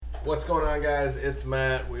What's going on, guys? It's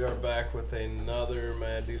Matt. We are back with another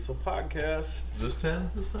Mad Diesel podcast. Is this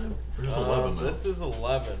 10 this time? Or just 11 now? This is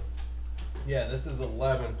 11. Yeah, this is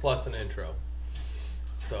 11 plus an intro.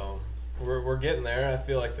 So, we're getting there. I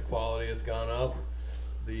feel like the quality has gone up.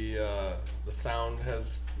 The sound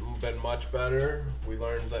has been much better. We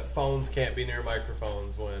learned that phones can't be near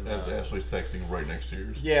microphones when... As Ashley's texting right next to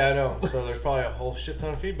yours. Yeah, I know. So there's probably a whole shit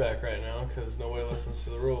ton of feedback right now because nobody listens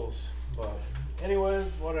to the rules. But anyways,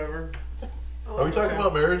 whatever. Are we talking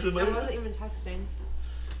about marriage tonight? I wasn't even texting.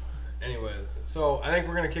 Anyways, so I think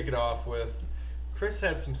we're going to kick it off with... Chris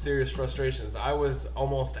had some serious frustrations. I was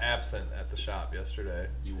almost absent at the shop yesterday.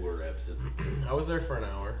 You were absent. I was there for an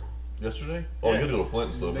hour. Yesterday? Oh, Yeah. you had to go to Flint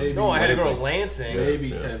and stuff. Maybe. No, I had to go to Lansing. Maybe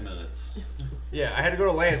Yeah. 10 minutes. Yeah, I had to go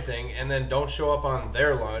to Lansing and then don't show up on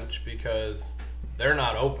their lunch because they're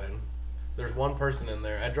not open. There's one person in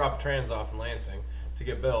there. I dropped trans off in Lansing to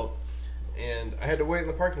get built, and I had to wait in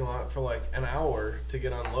the parking lot for like an hour to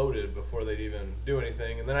get unloaded before they'd even do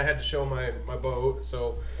anything. And then I had to show my boat,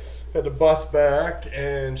 so I had to bus back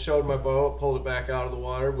and showed my boat, pulled it back out of the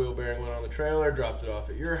water, wheel bearing went on the trailer, dropped it off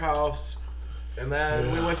at your house, and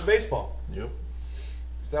then we went to baseball. Yep.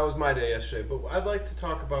 So that was my day yesterday. But I'd like to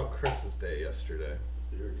talk about Chris's day yesterday.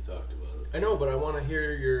 We already talked about it. I know, but I want to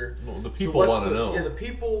hear your... Well, the So people what's want to the- know. Yeah, the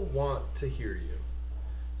people want to hear you.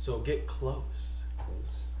 So get close.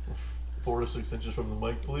 4 to 6 inches from the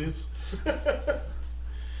mic, please.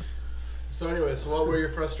 So anyway, so what were your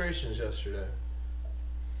frustrations yesterday?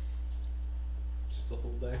 Just the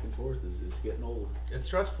whole back and forth it's getting old. It's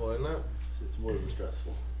stressful, isn't it? It's more than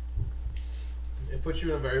stressful. It puts you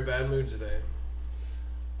in a very bad mood today.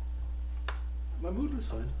 My mood was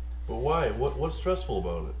fine. But why? What's stressful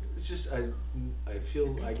about it? It's just I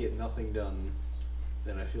feel I get nothing done,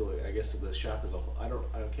 and I feel like I guess the shop as a whole.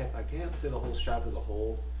 I can't say the whole shop as a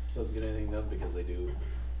whole doesn't get anything done because they do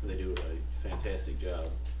a fantastic job.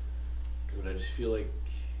 But I just feel like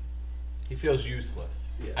He feels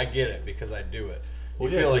useless. Yeah. I get it because I do it. Well,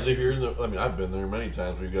 You yeah, feel because like if you're in the... I mean, I've been there many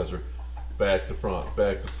times where you guys are back to front,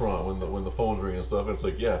 when the phone's ringing and stuff. It's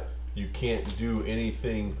like, yeah, you can't do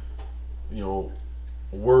anything,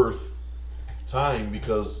 worth time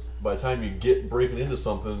because by the time you get breaking into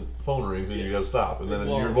something, the phone rings and you got to stop, and then It's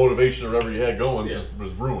your long. motivation or whatever you had going Yeah. just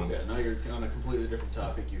was ruined. now you're on a completely different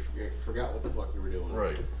topic. You forgot what the fuck you were doing.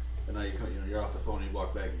 Right. And now you're off the phone. And you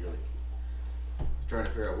walk back and you're like trying to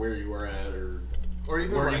figure out where you were at or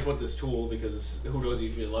even where like, you put this tool, because who knows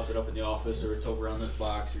if you left it up in the office or it's over on this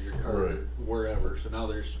box or your car Right. or wherever. So now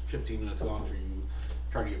there's 15 minutes gone for you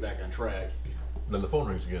trying to get back on track. And then the phone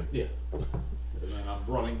rings again. Yeah. And then I'm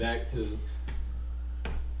running back to.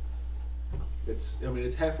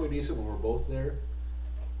 It's halfway decent when we're both there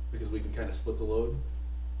because we can kind of split the load.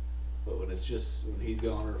 But when he's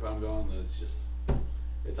gone or if I'm gone, then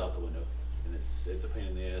it's out the window, and it's a pain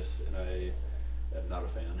in the ass, and I am not a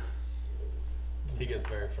fan. he gets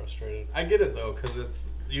very frustrated. I get it though, because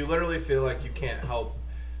you literally feel like you can't help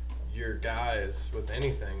your guys with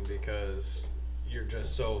anything because you're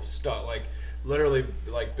just so stuck. Like literally,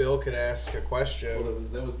 like Bill could ask a question. Well,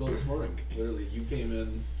 that was Bill this morning. Literally, you came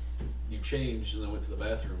in, you changed, and then went to the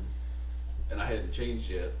bathroom, and I hadn't changed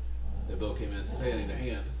yet. And Bill came in and says, "Hey, I need a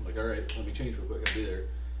hand." I'm like, "All right, let me change real quick. I'll be there."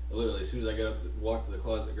 And literally, as soon as I got up, walked to the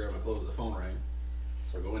closet to grab my clothes, the phone rang.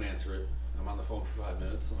 So I go and answer it. I'm on the phone for 5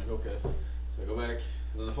 minutes. I'm like, "Okay." So I go back,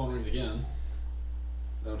 and then the phone rings again.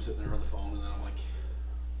 Then I'm sitting there on the phone, and then I'm like,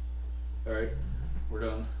 "All right, we're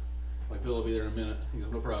done." I'm like, "Bill will be there in a minute." He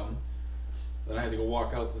goes, "No problem." Then I had to go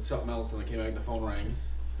walk out to something else, and I came back and the phone rang.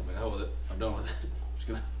 I'm like, "Hell with it. I'm done with it." I'm just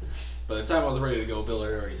gonna. By the time I was ready to go, Bill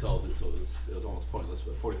had already solved it, so it was almost pointless.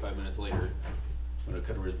 But 45 minutes later, when it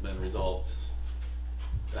could have been resolved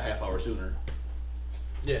a half hour sooner.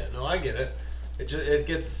 Yeah, no, I get it. It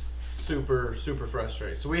gets super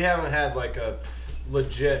frustrating. So we haven't had like a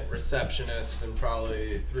legit receptionist in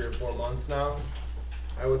probably 3 or 4 months now,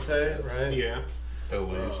 I would say, right? Yeah. At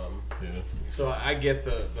least. Yeah. So I get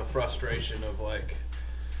the frustration of like,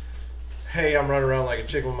 hey, I'm running around like a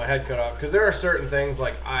chicken with my head cut off. Because there are certain things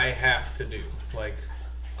like I have to do. Like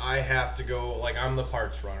I have to go, like I'm the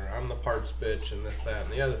parts runner. I'm the parts bitch and this, that,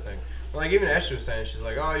 and the other thing. Like even Ashley was saying, she's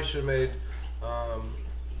like, oh, you should have made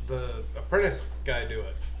the apprentice guy do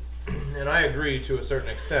it. And I agree to a certain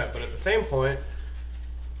extent. But at the same point,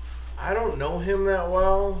 I don't know him that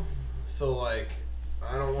well. So like,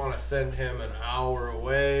 I don't want to send him an hour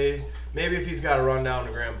away. Maybe if he's got to run down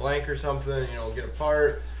to Grand Blanc or something, get a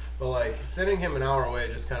part. But like sending him an hour away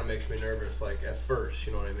just kind of makes me nervous. Like at first,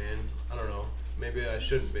 you know what I mean? I don't know. maybe I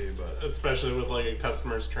shouldn't be, but Especially with like a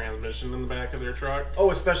customer's transmission in the back of their truck.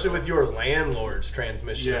 especially with your landlord's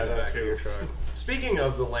transmission Yeah, in the that back too. of your truck. Speaking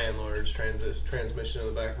of the landlord's transmission in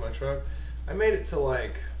the back of my truck, I made it to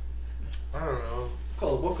like, I don't know,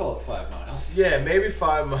 We'll call it 5 miles. yeah, maybe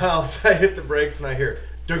 5 miles. I hit the brakes and I hear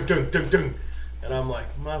dunk dunk dunk dunk, and I'm like,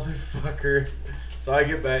 motherfucker. So I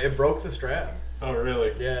get back. It broke the strap. Oh,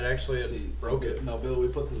 really? Yeah, it actually broke it. Now, Bill, we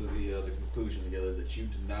put the conclusion together that you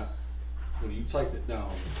did not, when you typed it down,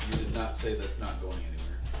 you did not say that's not going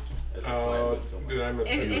anywhere. That's why it Oh, went somewhere. did I miss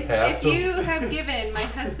have If to. you have given my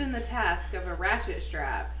husband the task of a ratchet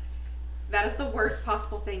strap, that is the worst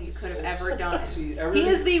possible thing you could have ever done. See, He everything-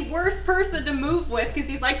 is the worst person to move with because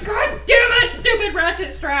he's like, God damn it, stupid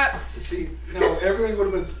ratchet strap. See, no, everything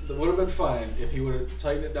would have been fine if he would have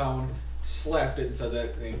tightened it down, slapped it, and said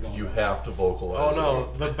that ain't going. You on. have to vocalize. Oh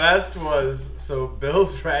no, the best was, so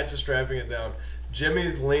Bill's ratchet strapping it down.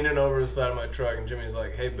 Jimmy's leaning over the side of my truck, and Jimmy's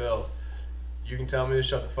like, "Hey Bill, you can tell me to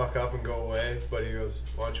shut the fuck up and go away," but he goes,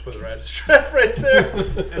 "Why don't you put the ratchet strap right there?"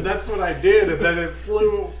 And that's what I did, and then it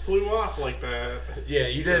flew off like that. Yeah,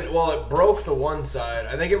 you didn't. Well, it broke the one side.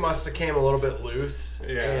 I think it must have came a little bit loose,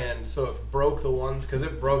 Yeah. and so it broke the ones because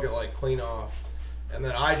it broke it like clean off. And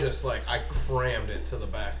then I just I crammed it to the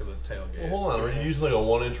back of the tailgate. Well, hold on. Are you using like a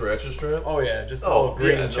 1-inch ratchet strap? Oh yeah, just a Oh, little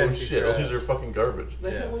green yeah, no chintzy shit. Those things straps. are fucking garbage.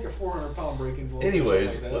 They have Yeah. like a 400-pound braking voltage.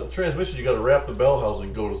 Anyways, like the that. transmission, you got to wrap the bell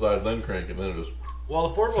housing, go to the side, then crank it, then it just. Well,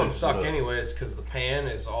 the Ford ones Cinches suck it up. anyways because the pan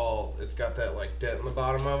is it's got that like dent in the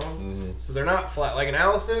bottom of them. Mm-hmm. So they're not flat. Like an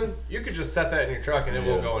Allison, you could just set that in your truck and it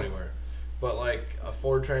won't Yeah. go anywhere. But like a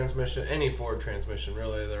Ford transmission, any Ford transmission,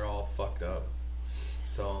 really, they're all fucked up.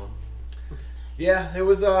 So, yeah, it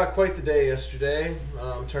was quite the day yesterday.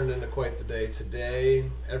 Turned into quite the day today.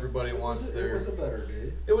 Everybody wants It their... was a better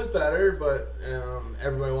day. It was better, but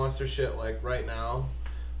everybody wants their shit like right now.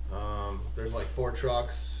 There's like 4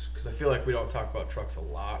 trucks because I feel like we don't talk about trucks a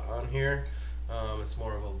lot on here. It's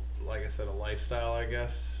more of a, like I said, a lifestyle, I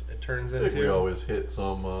guess it turns I think we into. always hit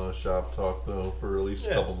some shop talk though for at least a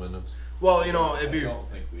Yeah. couple minutes. Well, you know, it'd be I don't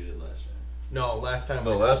think we did last time. no last time.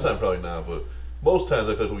 No, we- last time probably not, but most times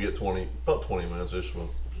I think we get about 20 minutes ish with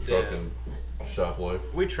truck Yeah. and shop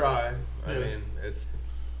life. We try. I Yeah. mean,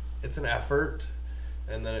 it's an effort,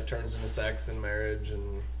 and then it turns into sex and marriage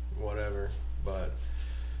and whatever. But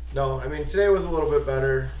no, I mean today was a little bit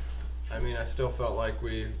better. I mean, I still felt like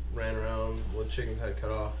we ran around with chicken's head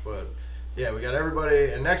cut off, but yeah, we got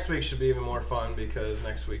everybody. And next week should be even more fun because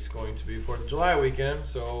next week's going to be 4th of July weekend,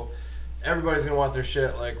 so everybody's gonna want their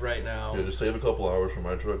shit like right now. Yeah, just save a couple hours for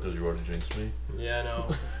my truck because you already jinxed me. Yeah, I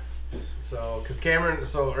know. So, because Cameron,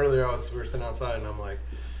 earlier we were sitting outside and I'm like,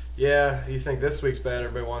 yeah, you think this week's bad,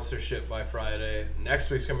 everybody wants their shit by Friday. Next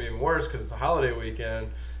week's going to be even worse because it's a holiday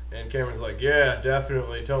weekend. And Cameron's like, yeah,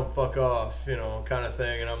 definitely, tell him fuck off, kind of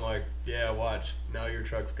thing. And I'm like, yeah, watch. Now your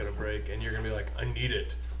truck's going to break and you're going to be like, I need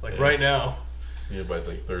it. Like Yeah. right now. Yeah, by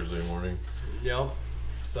like Thursday morning. Yep.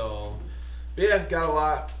 So, but yeah, got a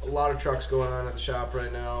lot of trucks going on at the shop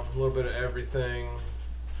right now. A little bit of everything.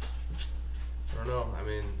 I don't know. I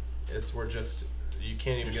mean, you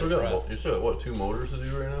can't even You get still a got breath. 2 motors to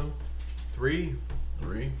do right now? 3.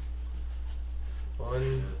 3?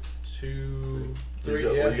 1, 2, 3. You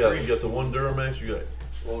got, Yeah, well, you got 3. you got the one Duramax. You got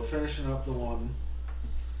Well, we're finishing up the one.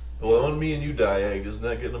 well, on me and you diag. Isn't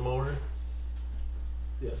that getting a motor?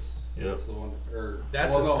 Yes. Yep. That's the one.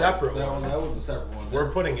 That's a separate one. That was a separate one.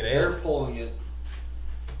 We're putting it They're in. pulling it.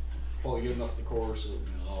 Giving us the course and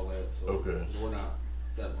all that. So Okay. we're not.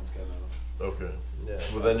 That one's kind of. Okay. Yeah.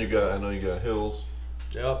 But then I know you got Hills.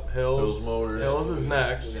 Yep. Hills. Hills Motors. Hills is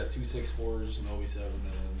next. We got 2 6.4s, an OV7, and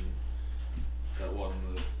then that one.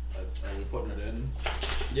 Are we putting it in?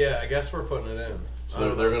 Yeah, I guess we're putting it in. So I they're,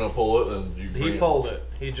 don't they're know. gonna pull it, and you. He bring it- pulled it.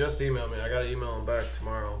 He just emailed me. I got to email him back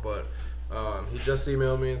tomorrow, but he just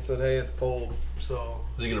emailed me and said, "Hey, it's pulled." So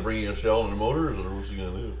Is he gonna bring you a shell and a motor, or what's he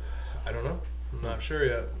gonna do? I don't know. I'm not sure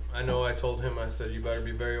yet. I know I told him. I said, "You better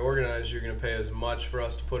be very organized. You're going to pay as much for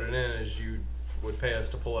us to put it in as you would pay us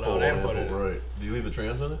to pull it out and put it in." Right. Do you leave the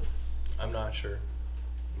trans in it? I'm not sure.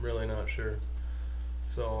 Really not sure.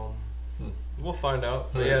 So we'll find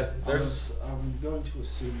out. But Yeah. yeah, there's. I'm going to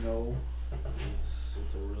assume no. It's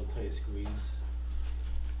a real tight squeeze.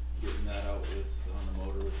 Getting that out on the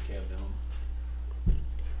motor with the cab down.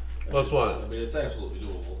 That's why. I mean, it's absolutely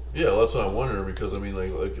doable. Yeah, that's what I'm wondering because I mean,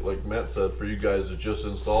 like Matt said, for you guys to just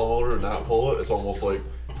install a motor and not pull it, it's almost like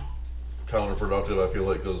counterproductive. I feel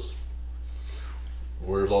like because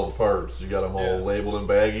Where's all the parts? You got them all Yeah. labeled in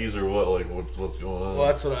baggies or what? Like what's going on? Well,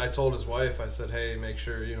 that's what I told his wife. I said, hey, make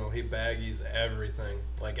sure, he baggies everything.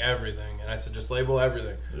 Like everything. And I said, just label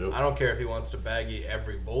everything. Yep. I don't care if he wants to baggie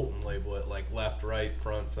every bolt and label it like left, right,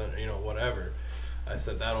 front, center, whatever. I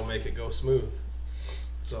said, that'll make it go smooth.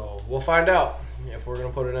 So we'll find out. If we're going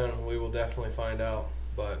to put it in, we will definitely find out.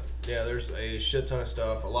 But yeah, there's a shit ton of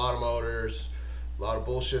stuff. A lot of motors. A lot of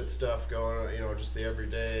bullshit stuff going on, just the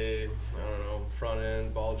everyday, front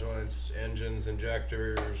end, ball joints, engines,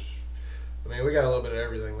 injectors. I mean, we got a little bit of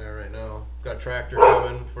everything there right now. Got a tractor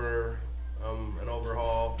coming for an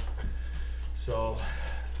overhaul. So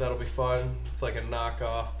that'll be fun. It's like a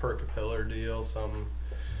knockoff Percapillar deal.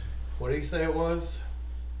 What did he say it was?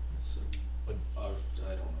 I don't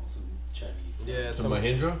know, some Chinese. Yeah, Some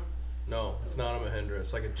Mahindra? No, it's not a Mahindra.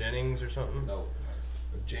 It's like a Jennings or something. No.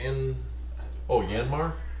 A Jan. Oh,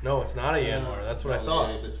 Yanmar? No, it's not a Yanmar. That's what I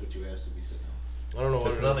thought. Yeah, that's what you asked him. He said no. I don't know what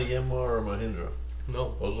It's it not a is. Yanmar or a Mahindra.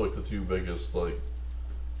 No. Those are like the two biggest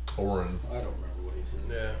foreign. I don't remember what he said.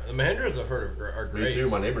 Yeah, the Mahindras I've heard are great. Me too.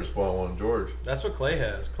 My neighbor's bought one, George. That's what Clay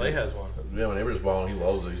has. Clay has one. Yeah, my neighbor's bought one. He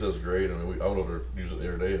loves it. He says it's great. I mean, I went over to use it the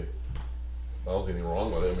other day. I don't see anything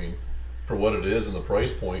wrong with it. I mean, for what it is and the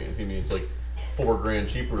price point, I mean, it's like $4,000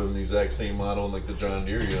 cheaper than the exact same model in like the John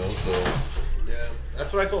Deere, So Yeah,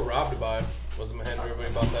 that's what I told Rob to buy. Was a Mahindra when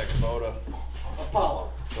he bought that Kubota.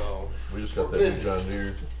 Apollo. So we just got that new John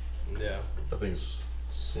Deere. yeah, That thing's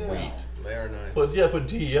sweet. they are nice. But yeah, put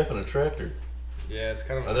DEF in a tractor. Yeah, it's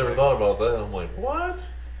kind of. I never thought about that. I'm like, what?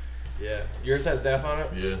 Yeah, yours has DEF on it.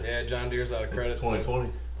 Yeah. Yeah, John Deere's out of credits. 2020.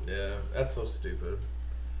 Yeah, that's so stupid.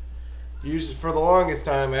 Usually, for the longest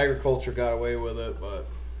time, agriculture got away with it, but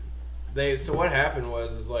So what happened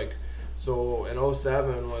was so in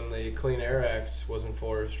 2007 when the Clean Air Act was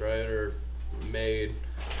enforced, right, or made,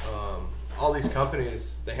 all these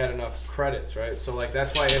companies, they had enough credits, right? So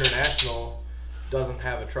that's why International doesn't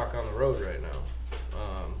have a truck on the road right now.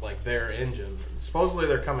 Their engine. Supposedly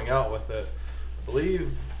they're coming out with it. I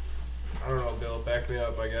believe, I don't know, Bill, back me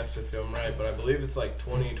up, I guess, if I'm right, but I believe it's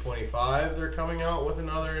 2025 they're coming out with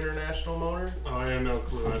another International motor. Oh, I have no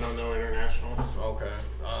clue. I don't know internationals. Okay.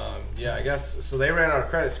 Yeah, I guess, so they ran out of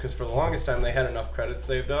credits because for the longest time they had enough credits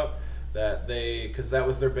saved up that because that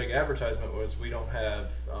was their big advertisement was we don't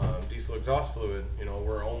have diesel exhaust fluid,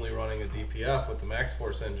 we're only running a DPF with the Max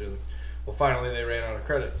Force engines. Well, finally they ran out of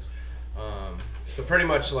credits. So pretty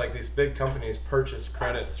much these big companies purchased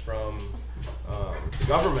credits from the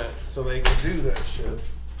government so they could do that shit.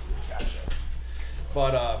 Gotcha.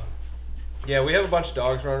 But yeah, we have a bunch of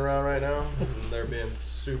dogs running around right now. And they're being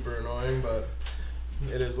super annoying, but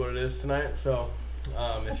it is what it is tonight. So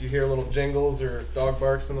if you hear little jingles or dog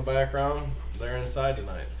barks in the background, they're inside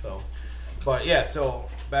tonight. So, but yeah, so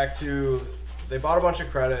back to they bought a bunch of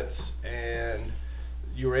credits and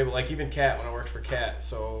you were able, even Cat, when I worked for Cat,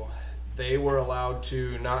 so they were allowed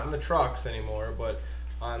to, not in the trucks anymore, but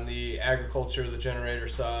on the agriculture, the generator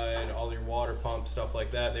side, all your water pump, stuff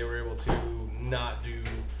like that, they were able to not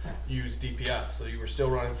use DPF. So you were still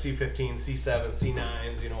running C15, C7,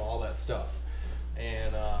 C9s, all that stuff.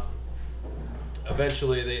 And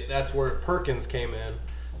eventually that's where Perkins came in,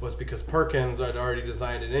 was because Perkins had already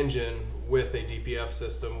designed an engine with a DPF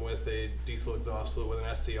system, with a diesel exhaust fluid, with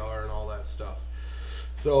an SCR and all that stuff.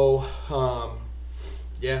 So,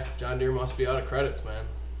 yeah, John Deere must be out of credits, man,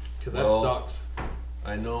 because that sucks.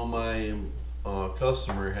 I know my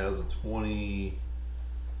customer has a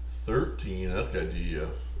 2013. That's got DEF.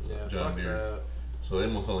 Yeah, John fuck Deere. that. So they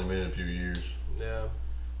must only made it a few years. Yeah.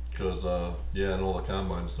 Because yeah, and all the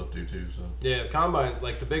combine stuff do too. So Yeah, the combines,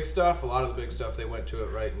 the big stuff, a lot of the big stuff, they went to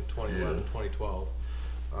it right in 2011, Yeah. 2012.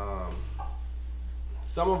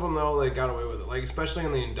 Some of them, though, they got away with it. Especially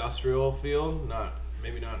in the industrial field,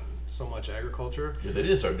 maybe not so much agriculture. yeah, they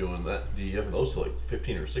didn't start doing that DEF in those till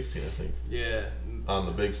 15 or 16, I think. Yeah. On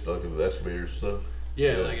the big stuff, the excavators and stuff.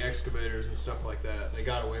 Yeah, excavators and stuff like that. They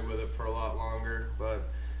got away with it for a lot longer. But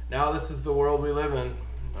now this is the world we live in.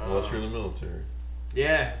 Unless you're in the military.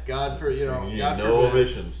 Yeah, God You God need no forbid.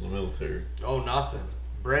 emissions in the military. Oh, nothing.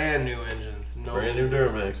 Brand new engines. No. Brand new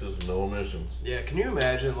Duramaxes, no emissions. Yeah, can you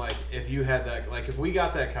imagine, if you had that, if we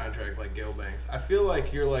got that contract like Gale Banks, I feel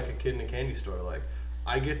like you're like a kid in a candy store.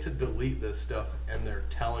 I get to delete this stuff and they're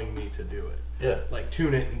telling me to do it. Yeah.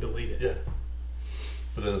 Tune it and delete it. Yeah.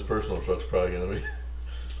 But then his personal truck's probably gonna be.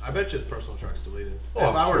 I bet you his personal truck's deleted. Oh, if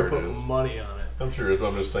I'm I were sure to it put is. money on it. I'm sure.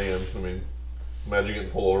 I'm just saying. I mean, imagine getting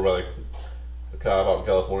pulled over by a cop out in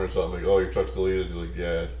California or something. Oh, your truck's deleted. He's like,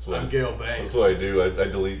 yeah, that's what I'm Gale Banks. That's what I do. I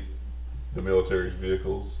delete the military's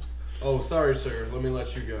vehicles. Oh, sorry, sir. Let me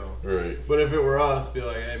let you go. Right. But if it were us, be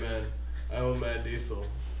like, hey, man, I own Mad Diesel.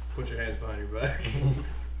 Put your hands behind your back.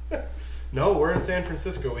 No, we're in San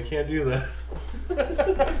Francisco. We can't do that.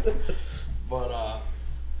 But,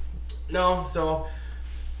 no, so,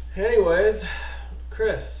 anyways,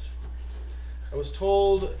 Chris, I was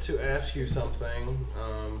told to ask you something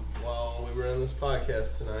while we were in this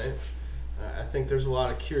podcast tonight. I think there's a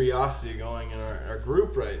lot of curiosity going in our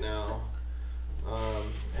group right now.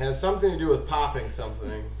 It has something to do with popping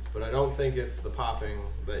something, but I don't think it's the popping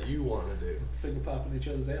that you want to do. Finger popping each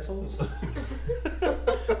other's assholes.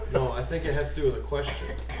 No, I think it has to do with a question.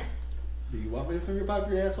 Do you want me to finger pop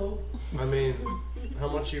your asshole? I mean, how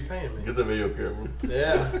much are you paying me? Get the video camera.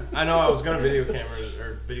 Yeah, I know I was going to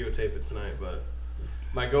videotape it tonight, but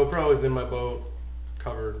my GoPro is in my boat,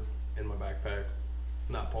 covered in my backpack.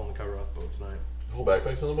 Not pulling the cover off the boat tonight. The whole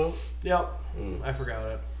backpack's in the boat? Yep, I forgot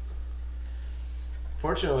it.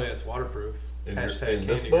 Fortunately, it's waterproof. In Hashtag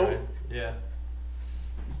this candy boat? grind. Yeah.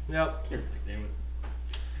 Yep. Damn it.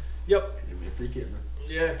 Yep. Give me a free camera.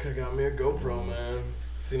 Yeah, could have got me a GoPro, man.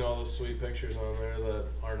 Seen all those sweet pictures on there that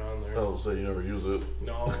aren't on there. I was say you never use it.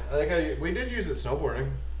 No, I think we did use it snowboarding.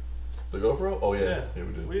 The GoPro? Oh yeah, we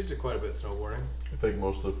did. We used it quite a bit snowboarding. I take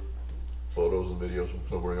most of the photos and videos from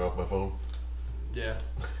snowboarding off my phone. Yeah.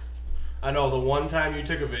 I know the one time you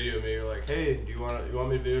took a video of me, you're like, "Hey, you want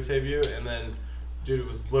me to videotape you?" And then, dude, it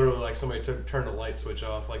was literally like somebody turned the light switch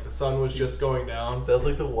off. Like the sun was just going down. That's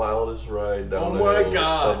like the wildest ride down Oh the my hill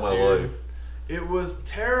God, of my dude. life. It was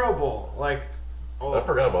terrible. Like, oh, I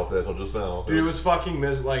forgot about that until just now. dude, it was fucking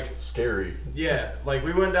like, scary. yeah, like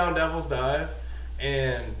we went down Devil's Dive,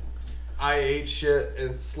 and I ate shit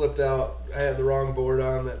and slipped out. I had the wrong board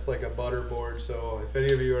on. That's like a butter board. So if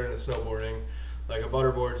any of you are into snowboarding, like a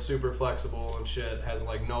butter board, super flexible and shit, has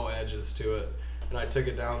like no edges to it. And I took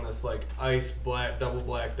it down this like ice black, double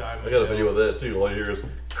black diamond. I got a hill. video of that too. All you hear is,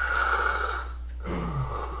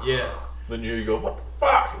 Yeah. then you go, what the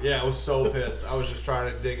fuck? Yeah, I was so pissed. I was just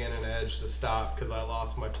trying to dig in an edge to stop because I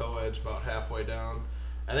lost my toe edge about halfway down.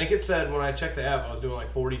 I think it said when I checked the app I was doing like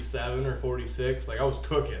 47 or 46. Like I was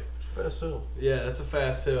cooking. Fast hill. Yeah, that's a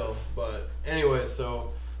fast hill. But anyway,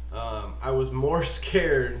 so I was more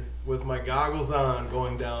scared with my goggles on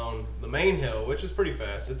going down the main hill, which is pretty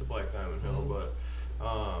fast. It's a black diamond hill, but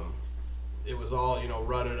it was all,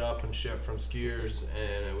 rutted up and shit from skiers,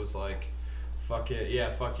 and it was like, fuck it. Yeah,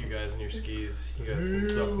 fuck you guys and your skis. You guys can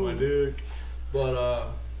suck my dick.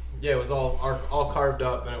 But yeah, it was all carved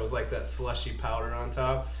up, and it was like that slushy powder on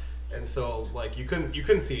top. And so like you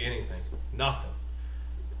couldn't see anything. Nothing.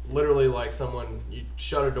 Literally like you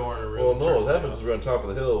shut a door in a room. Well, no, turn what the light happened is off. we were on top of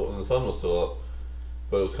the hill and the sun was still up,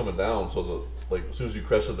 but it was coming down. So as soon as you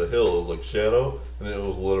crested the hill, it was like shadow, and it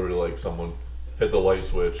was literally like someone hit the light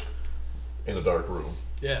switch in a dark room.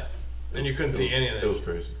 Yeah, and you couldn't see anything. It was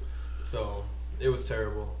crazy. So it was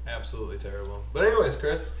terrible, absolutely terrible. But anyways,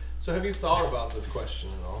 Chris, so have you thought about this question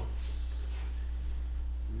at all?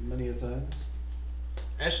 Many a times.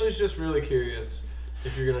 Ashley's just really curious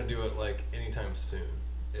if you're gonna do it like anytime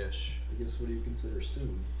soon-ish. I guess what do you consider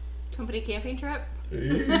soon? Company camping trip?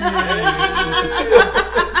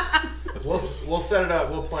 We'll set it up.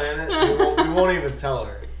 We'll plan it. We won't even tell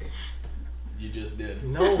her. You just did.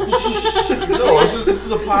 No. No, this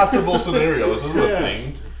is a possible scenario. This isn't a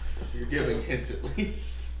thing. You're giving hints at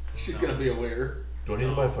least. She's gonna be aware. Do I need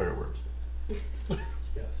to buy fireworks?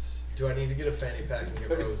 Yes. Do I need to get a fanny pack and get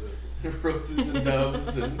roses? Roses and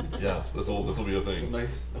doves and Yes, this will be a some thing.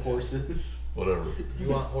 nice horses. Whatever. You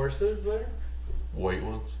want horses there? White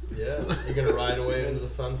ones. Yeah. You're gonna ride away into the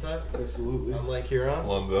sunset Absolutely. on Lake Huron?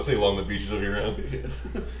 I'll say along the beaches of Huron. Yes.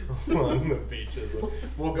 On the beaches.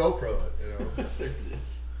 We'll GoPro it, There it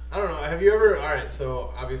is. I don't know. Have you ever? All right.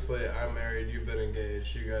 So obviously, I'm married. You've been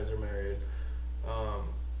engaged. You guys are married.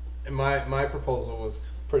 And my proposal was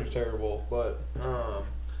pretty terrible. But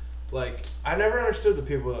like, I never understood the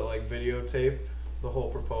people that like videotape the whole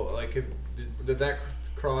proposal. Like, did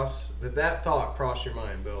that thought cross your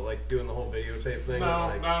mind, Bill? Like doing the whole videotape thing? No,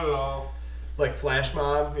 like, not at all. like flash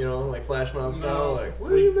mob, like flash mob style. No, Like,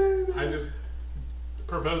 what are you married? I just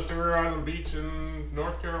proposed to her on the beach in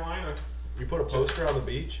North Carolina. You put a poster on the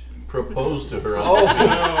beach? Proposed to her. Oh, I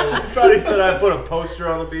No, thought he said I put a poster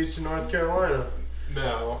on the beach in North Carolina.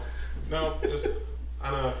 no, just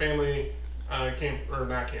on a family not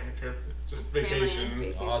camping trip, just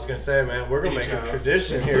vacation. Oh, I was gonna say, man, we're gonna Beach make a house.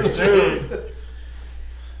 tradition here soon.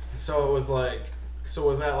 So it was like,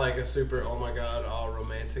 was that like a super, oh my god, all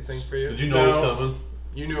romantic thing for you? Did you know it was No. coming?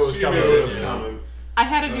 You knew it was She coming. knew it was didn't you? coming. I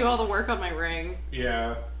had to do all the work on my ring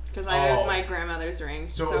Yeah, because I Oh. have my grandmother's ring.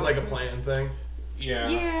 So it was like a planned thing. yeah.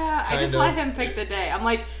 Yeah, I just Kind let of. him pick the day. I'm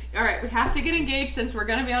like, all right, we have to get engaged since we're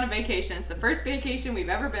gonna be on a vacation. It's the first vacation we've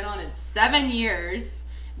ever been on in 7 years.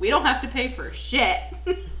 We don't have to pay for shit.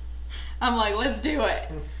 I'm like, let's do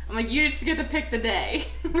it. I'm like, you just get to pick the day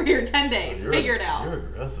for your 10 days. Figure it out. You're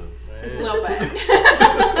aggressive. A little bit.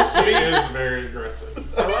 He is very aggressive.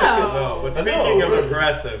 I like it though. But speaking of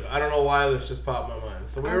aggressive, I don't know why this just popped in my mind.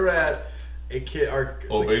 So we were at the kids'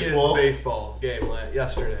 baseball game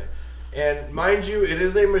yesterday, and mind you, it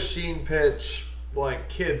is a machine pitch like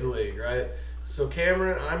kids league, right? So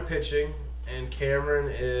Cameron, I'm pitching, and Cameron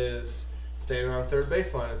is standing on third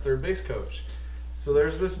baseline as third base coach. So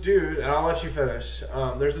there's this dude, and I'll let you finish.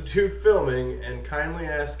 There's a dude filming and kindly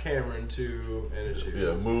asked Cameron to, and it's you.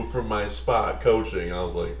 Yeah, move from my spot coaching. I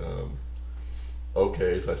was like,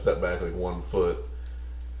 okay. So I stepped back like 1 foot.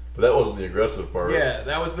 But that wasn't the aggressive part. Yeah,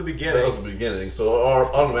 that was the beginning. That was the beginning. So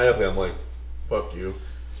automatically I'm like, fuck you.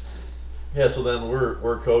 Yeah, so then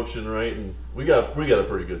we're coaching, right? And we got a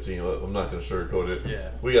pretty good team. I'm not going to sugarcoat it.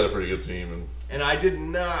 Yeah. We got a pretty good team. And I did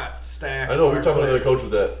not stack. I know, we were talking our to the players.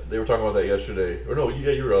 coaches that they were talking about that yesterday. Or no,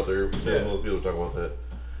 yeah, you were out there sitting in the field talking about that.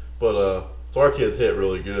 But so our kids hit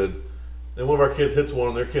really good. Then one of our kids hits one,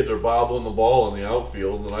 and their kids are bobbling the ball in the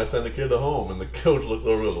outfield, and then I send the kid to home, and the coach looked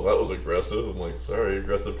over and goes, well, that was aggressive. I'm like, sorry,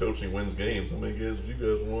 aggressive coaching wins games. How many games have you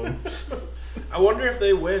guys won? I wonder if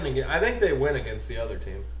they win again. I think they win against the other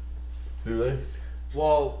team. Do they?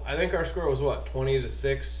 Well, I think our score was what,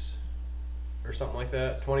 20-6 or something like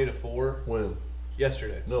that, 20-4 When?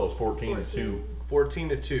 yesterday. No, it's 14-2.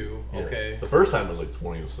 14-2. Yeah. Okay. The first time was like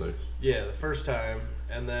 20-6. Yeah, the first time,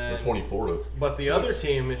 and Or then 24 to. But the other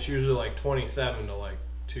team, it's usually like 27 to like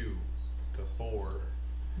 2-4.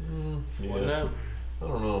 Yeah. Wasn't it? I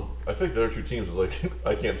don't know. I think the other two teams is like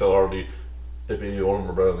I can't tell already if any one of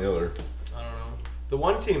them are better than the other. I don't know. The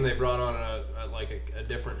one team they brought on a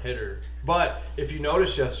different hitter. But if you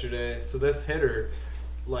noticed yesterday, so this hitter,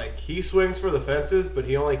 like he swings for the fences, but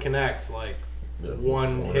he only connects like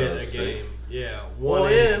one hit a game. Yeah, one. Well,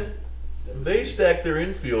 and they stack their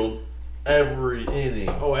infield every inning.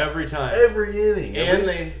 Oh, every time. Every inning.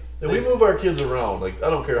 And we move our kids around. Like I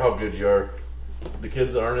don't care how good you are. The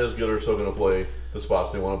kids that aren't as good are still going to play the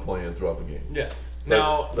spots they want to play in throughout the game. Yes. That's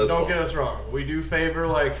Don't fine. get us wrong. We do favor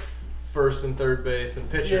like first and third base and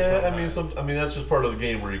pitchers. Yeah, sometimes. I mean that's just part of the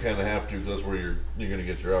game where you kind of have to, because that's where you're going to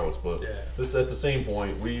get your outs. But Yeah. this at the same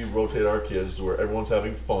point, we rotate our kids where everyone's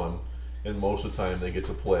having fun, and most of the time they get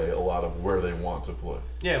to play a lot of where they want to play.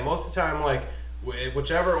 Yeah, most of the time, like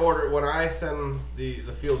whichever order. When I send the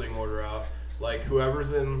fielding order out, like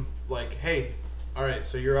whoever's in, like, hey, all right,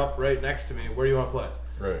 so you're up right next to me. Where do you want to play?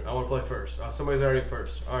 Right. I want to play first. Somebody's already at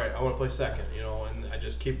first. All right, I want to play second. You know, and I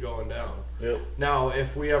just keep going down. Yep. Now,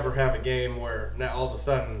 if we ever have a game where now all of a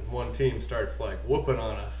sudden one team starts like whooping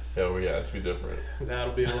on us, Yeah, well, yeah, it's be different.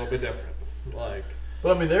 that'll be a little bit different. Like,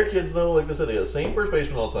 But I mean, their kids though, like I said, they got the same first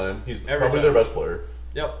baseman all the time. He's Every probably time. their best player.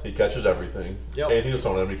 yep. He catches everything. Yep. Anything that's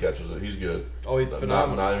thrown at him, he catches it. He's good. Oh, he's Not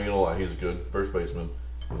phenomenal. even gonna lie, he's a good first baseman.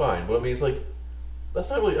 Fine, but I mean, it's like that's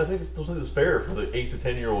not really. I think it's something that's fair for the 8 to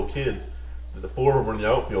 10-year-old kids. The 4 of them are in the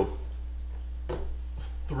outfield.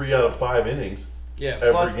 3 out of 5 innings. Yeah.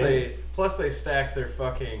 Every Plus they stack their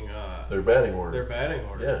fucking Their batting order. their batting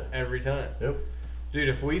order every time. Yep. Dude,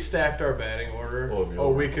 if we stacked our batting order, Oh, it'd be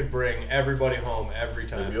over. we could bring everybody home every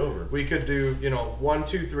time. It'd be over. We could do, 1,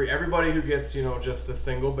 2, 3. Everybody who gets, just a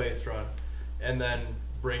single base run, and then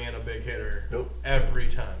bring in a big hitter Yep. every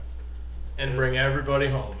time, and bring everybody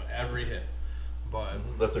home every hit.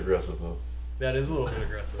 But That's aggressive though. that is a little bit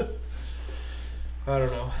aggressive. I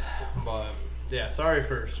don't know, but yeah. Sorry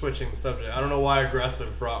for switching the subject. I don't know why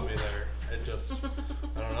aggressive brought me there. It just,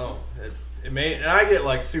 I don't know. It made, and I get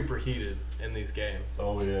like super heated in these games.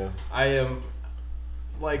 Oh yeah. I am,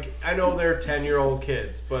 like, I know they're 10-year-old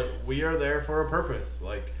kids, but we are there for a purpose.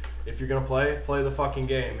 Like, if you're going to play the fucking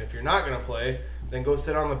game. If you're not going to play, then go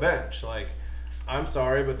sit on the bench. Like, I'm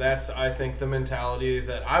sorry, but that's, I think, the mentality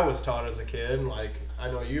that I was taught as a kid. Like, I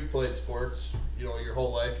know you've played sports, your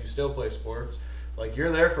whole life. You still play sports. Like, you're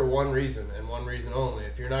there for one reason and one reason only.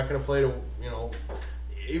 If you're not going to play to,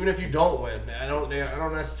 even if you don't win, I don't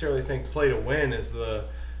necessarily think play to win is the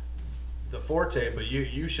forte, but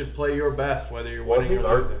you should play your best whether you're winning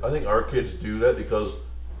or losing. I think our kids do that because,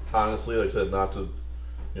 honestly, like I said, not to,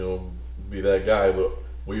 be that guy, but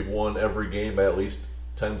we've won every game by at least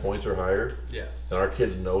 10 points or higher, Yes. and our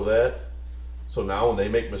kids know that. So now when they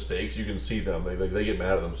make mistakes, you can see them. They get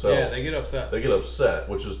mad at themselves. Yeah, they get upset. They get upset,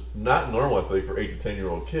 which is not normal, I think, for 8 to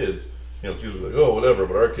 10-year-old kids. It's usually like, oh, whatever.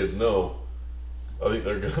 But our kids know. I think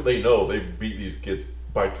they know they've beat these kids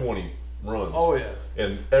by 20 runs. Oh yeah.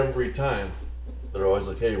 And every time, they're always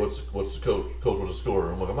like, "Hey, what's the coach? Coach, what's the score?"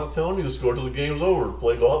 I'm like, "I'm not telling you the score till the game's over.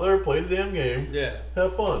 Go out there, play the damn game, Yeah.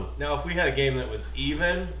 have fun." Now, if we had a game that was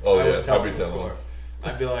even, Oh, I yeah, would tell I'd be them the telling score. them.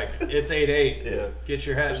 I'd be like, it's 8-8. Yeah. Get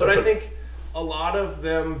your head. But I think a lot of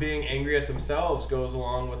them being angry at themselves goes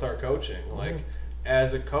along with our coaching. Like,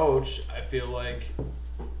 as a coach, I feel like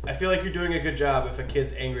you're doing a good job if a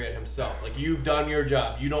kid's angry at himself. Like, you've done your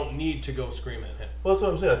job. You don't need to go scream at him. Well, that's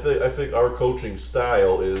what I'm saying. I think our coaching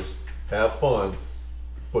style is have fun,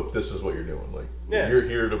 but this is what you're doing. Like, you're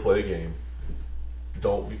here to play a game.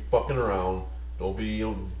 Don't be fucking around. Don't be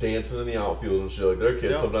dancing in the outfield and shit. Like, their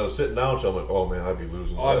kids sometimes sitting down. So I'm like, oh man, I'd be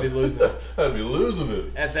losing. I'd be losing it. I'd be losing it.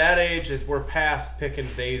 At that age, we're past picking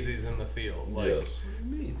daisies in the field. Like, Yes.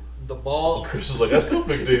 the ball. Chris is like, I still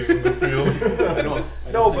pick daisies in the field. I don't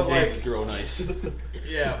No, think but, like- daisies grow nice.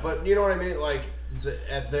 Yeah, but you know what I mean? Like,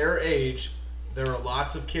 at their age, there are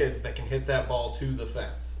lots of kids that can hit that ball to the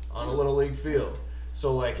fence on a little league field.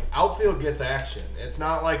 So, like, outfield gets action. It's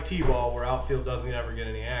not like T-ball where outfield doesn't ever get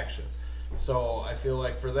any action. So, I feel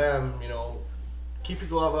like for them, keep your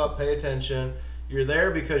glove up, pay attention. You're there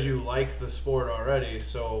because you like the sport already,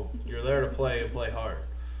 so you're there to play and play hard.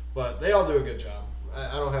 But they all do a good job.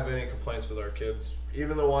 I don't have any complaints with our kids.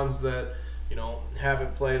 Even the ones that,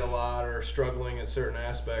 haven't played a lot or struggling at certain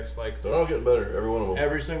aspects, like, They're all getting better, every one of them.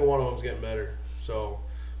 every single one of them's getting better. So,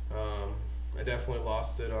 I definitely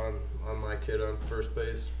lost it on my kid on first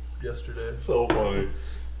base yesterday. So funny.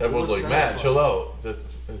 Everyone's was like, not Matt, fun. chill out.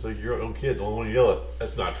 It's like your own kid. Don't want to yell it.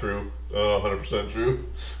 That's not true. 100% true.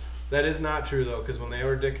 That is not true though, because when they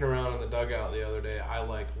were dicking around in the dugout the other day, I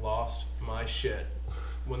lost my shit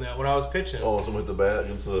when I was pitching. Oh, someone hit the bat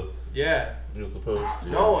against the post.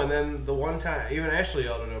 No, and then the one time, even Ashley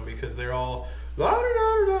yelled at them because they're all la da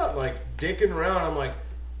da da da, like dicking around. I'm like,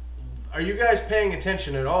 are you guys paying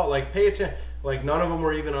attention at all? Like, pay attention. Like, none of them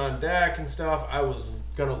were even on deck and stuff. I was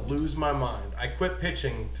gonna lose my mind. I quit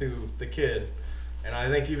pitching to the kid, and I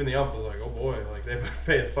think even the ump was like, oh boy, like, they better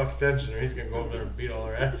pay the fuck attention or he's gonna go over there and beat all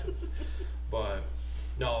our asses. But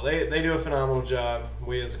no, they do a phenomenal job.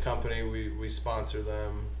 We as a company, we sponsor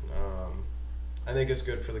them. I think it's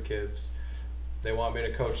good for the kids. They want me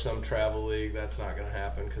to coach some travel league. That's not going to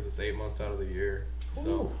happen because it's 8 months out of the year.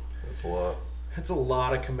 So That's a lot. it's a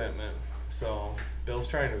lot of commitment. So Bill's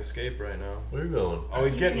trying to escape right now. Where you going? Oh,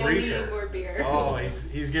 he's getting Yummy refills. more beer. Oh,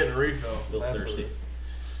 he's getting a refill. Bill's That's what thirsty. it is.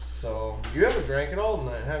 So you haven't drank at all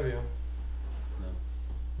tonight, have you?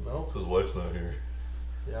 No. His wife's not here.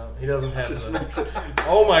 Yeah, he doesn't have the.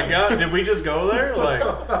 Oh my God! Did we just go there? Like,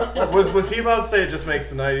 was he about to say it just makes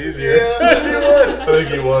the night easier? Yeah, he was. I think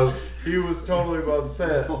he was. He was totally about to say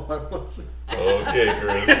it. No, I wasn't. Okay,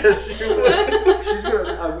 Chris. Yes, you would. She's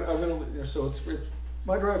gonna. I'm gonna. So it's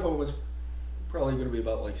my drive home was probably gonna be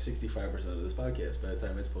about like 65% of this podcast by the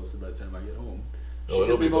time it's posted. By the time I get home, she's it'll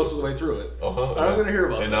gonna be be most of the way through it. Uh-huh. I'm gonna hear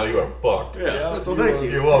about And it. now you are fucked. Yeah. So you thank are-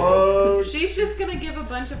 you. You're welcome. She's just gonna give a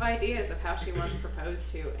bunch of ideas of how she wants proposed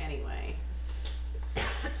to anyway.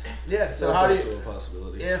 Yeah. So So that's how do also you? a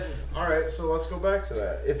possibility. All right, so let's go back to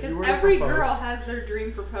that. If you Because were to every propose- girl has their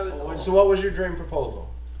dream proposal. So what was your dream proposal?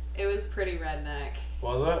 It was pretty redneck.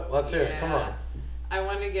 Was it? Let's hear it. Come on. I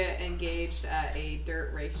wanted to get engaged at a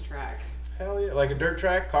dirt racetrack. Hell yeah! Like a dirt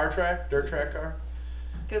track, car track, dirt track car.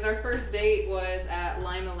 Because our first date was at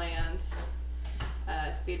Lima Land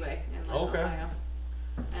Speedway in Lima, Okay. Ohio.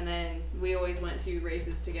 And then we always went to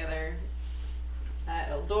races together at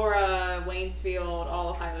Eldora, Waynesfield, all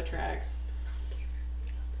Ohio tracks.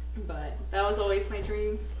 But that was always my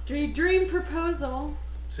dream proposal.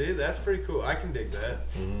 See, that's pretty cool. I can dig that.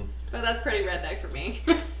 But that's pretty redneck for me.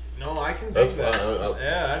 No, I can dig That's that. fine.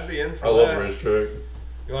 Yeah, I'd be in for I that. love racetrack.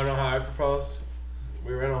 You want to know how I proposed?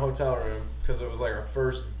 We were in a hotel room because it was like our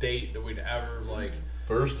first date that we'd ever like.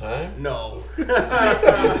 First time? No,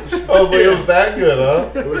 Oh, but it was that good,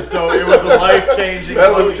 huh? it was a life changing.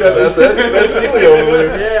 That was that's Celia over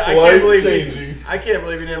there. Yeah, I Life can't believe changing. I can't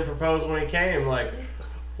believe he didn't propose when he came. Like,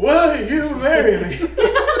 will you marry me?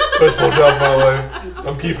 Best one job of my life.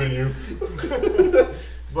 I'm keeping you.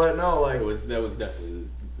 But no, like, That was definitely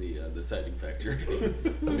the deciding factor.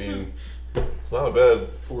 I mean, it's not a bad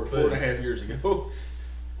four and a half years ago.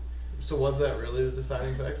 so was that really the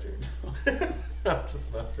deciding factor? I'm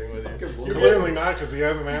just messing with you. You're clearly not, because he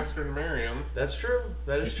hasn't asked her to marry him. That's true.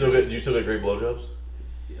 That You is still true. get great blowjobs?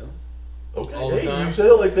 Yeah. Okay. All the Hey, time? you said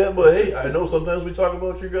it like that, but hey, I know sometimes we talk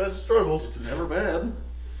about your guys' struggles. It's never bad.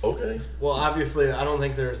 Okay. Well, obviously, I don't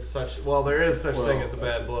think there's such. Well, there is such thing as a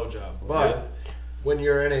bad blowjob, but when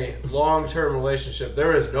you're in a long-term relationship,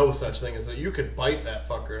 there is no such thing as that. You could bite that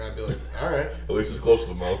fucker, and I'd be like, all right, At least it's close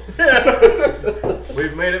to the mouth.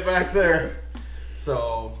 we've made it back there.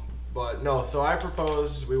 So, but no. So I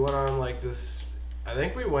proposed. We went on like this. I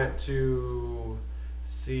think we went to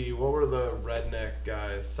see what were the redneck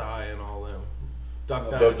guys, Cy and all them. Duck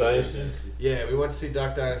Duck Dynasty. Dynasty? Yeah, we went to see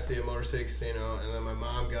Duck Dynasty at Motor City Casino, and then my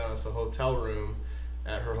mom got us a hotel room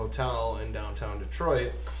at her hotel in downtown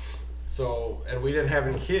Detroit. So, and we didn't have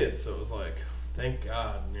any kids, so it was like, thank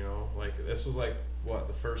God, you know, like this was like what,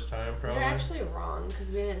 the first time probably. You're actually wrong because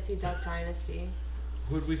we didn't see Duck Dynasty.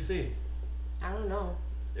 Who'd we see? I don't know.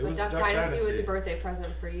 It But was Duck Duck Dynasty was Dynasty. a birthday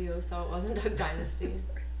present for you, so it wasn't Duck Dynasty.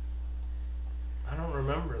 I don't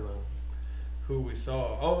remember then who we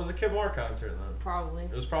saw. Oh, it was a Kid Moore concert then. Probably.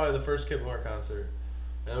 It was probably the first Kid Moore concert.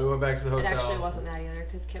 And then we went back to the It hotel. actually wasn't that either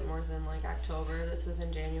because Kit Moore's in like October. This was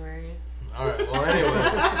in January. All right. Well,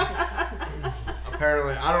 anyways,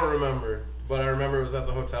 apparently I don't remember, but I remember it was at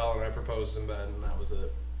the hotel and I proposed in bed and that was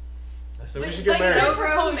it. I said we Wait, should get but you married. know-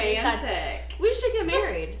 romantic. Romantic. We should get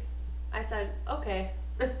married. I said, okay.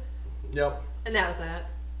 Yep, And that was that.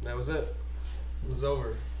 that was it. It was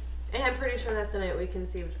over. And I'm pretty sure that's the night we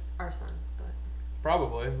conceived our son. But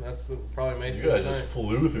Probably. That's probably You Mason's guys night. just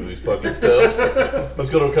flew through these fucking steps. Let's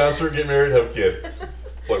go to a concert, get married, have a kid.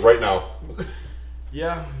 Like right now.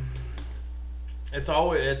 Yeah.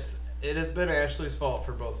 It has been Ashley's fault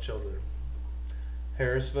for both children.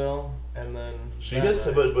 Harrisville and then She that has,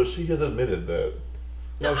 night. but she has admitted that.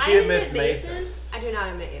 No, I she admits admit Mason. I do not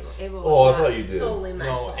admit Abel. Abel Oh, was I thought not you did. solely my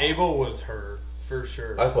No, fault. Abel was her for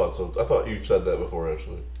sure. I thought so. I thought you said that before,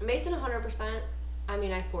 actually. Mason 100%. I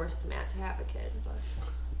mean, I forced Matt to have a kid, but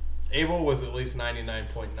Abel was at least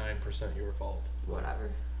 99.9% your fault.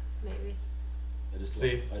 whatever. Maybe.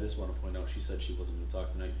 See? I just want to point out, she said she wasn't going to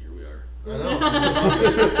talk tonight. Here we are. I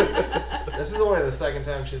know. This is only the second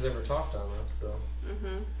time she's ever talked on this, so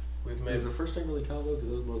we've made. Is the first time really count though? Because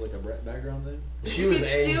it was more like a background thing. She You was could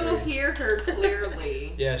angry. still hear her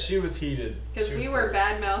clearly. Yeah, she was heated. Because She we was were pissed.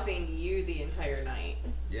 bad mouthing you the entire night.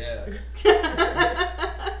 Yeah.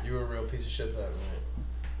 You were a real piece of shit that night.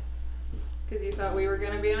 Because you thought we were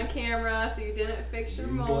going to be on camera, so you didn't fix your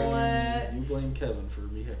mullet. You blame Kevin for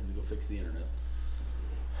me having to go fix the internet.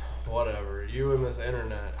 Whatever. You and this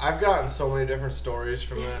internet. I've gotten so many different stories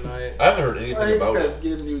from that night. I haven't heard anything about it. I've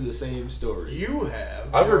given you the same story. You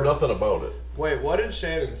have. I've heard nothing about it. Wait, what did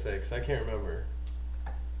Shannon say? Because I can't remember.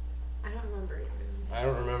 I don't remember either. I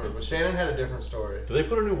don't remember, but Shannon had a different story. Did they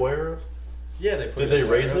put a new wire up? Yeah, they put. Did they it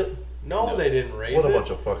raise there. it? No, No. they didn't raise What it. a bunch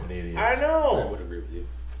of fucking idiots. I I know. would agree with you.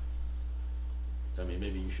 I mean,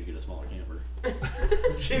 maybe you should get a smaller camper.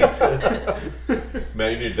 Jesus.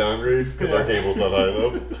 Matt, you need to downgrade because our cable's not high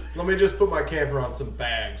enough. Let me just put my camper on some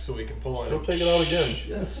bags so we can pull in. Don't take it out again.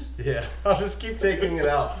 Yes. Yeah, I'll just keep taking it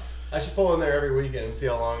out. I should pull in there every weekend and see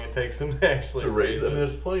how long it takes them to actually To raise it. I it. mean,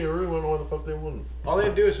 there's plenty of room. I don't know why the fuck they wouldn't. All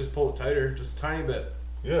they do is just pull it tighter, just a tiny bit.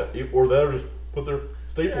 Yeah, or that or just put their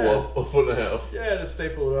staple Yeah. up a foot and a half. Yeah, just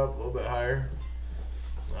staple it up a little bit higher.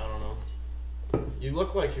 I don't know. You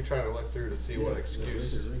look like you're trying to look through to see what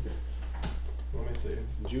excuse. Right there. Let me see.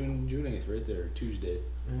 June 8th, right there, Tuesday.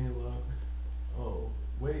 Any luck? Oh,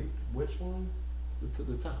 wait, which one? It's at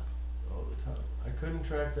the top. Oh, the top. I couldn't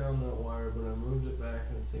track down that wire, but I moved it back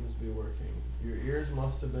and it seems to be working. Your ears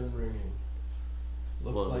must have been ringing.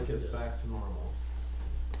 Looks Well, like it's yeah. back to normal.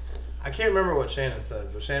 I can't remember what Shannon said,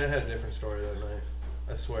 but Shannon had a different story that night.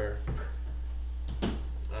 I swear. I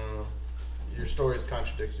don't know. Your stories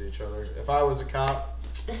contradicted each other. If I was a cop,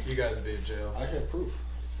 you guys would be in jail. I have proof.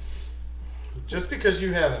 Just because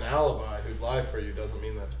you have an alibi who'd lie for you doesn't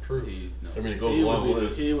mean that's proof. I mean, it goes he along would with be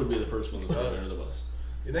his- He would be the first one to throw me under the bus.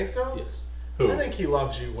 You think so? Yes. Who? I think he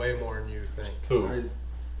loves you way more than you think. Who? I,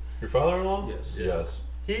 Your father-in-law? Yes. Yes.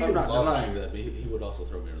 He I'm not loves denying you. that, but he would also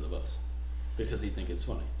throw me under the bus because he'd think it's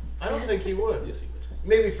funny. I don't think he would. Yes, he would.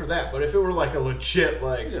 Maybe for that, but if it were like a legit,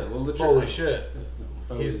 like, Yeah, well, legit. holy shit. Yeah,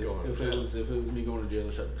 no, if I He's was, going to if jail. it was me going to jail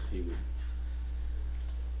or something, he would.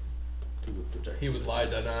 He would protect. He me would in a lie,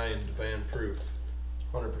 sense. deny, and demand proof.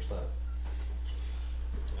 100%.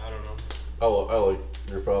 I don't know. I like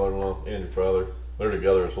your father-in-law and your father. They're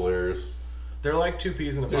together. It's hilarious. They're like two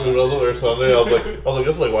peas in a Dude, pod. when I was over there Sunday, I was like,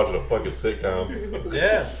 this is like watching a fucking sitcom.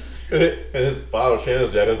 Yeah. And his father,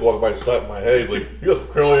 Shannon's dad, is walking by and slapping my head. He's like, you got some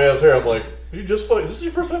curly ass hair. I'm like, you just fucking, this is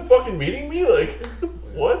your first time fucking meeting me? Like,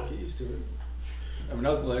 what? Get used to it. I mean, I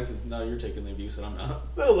was glad because now you're taking the abuse and I'm not.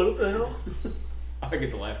 I was like, what the hell? I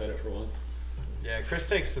get to laugh at it for once. Yeah, Chris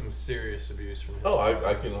takes some serious abuse from his Oh, father.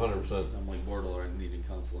 I can 100%. I'm like borderline needing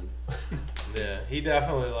counseling. Yeah, he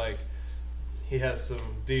definitely, like, he has some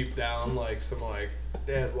deep down, like, some, like,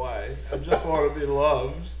 Dad, why? I just want to be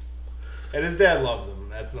loved. And his dad loves him.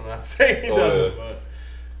 That's, I'm not saying he Oh, doesn't, yeah. but, Like,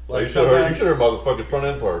 like, you should have sometimes, heard about the fucking front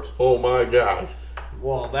end parts. Oh my gosh.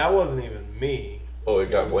 well, that wasn't even me. Oh, it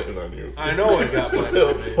got blamed on you. I know it got blamed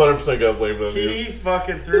on me. 100% got blamed on He you.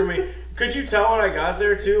 fucking threw me. Could you tell when I got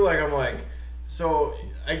there, too? Like, I'm like, So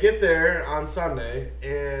I get there on Sunday,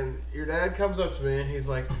 and your dad comes up to me, and he's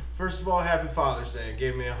like, first of all, happy Father's Day, and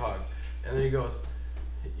gave me a hug. And then he goes,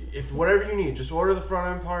 if whatever you need, just order the front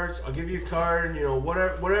end parts. I'll give you a card, you know,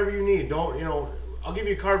 whatever you need. Don't, you know, I'll give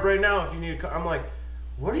you a card right now if you need a card. I'm like,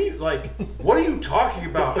 what are you talking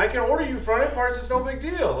about? I can order you front end parts. It's no big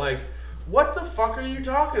deal. Like, what the fuck are you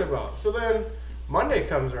talking about? So then Monday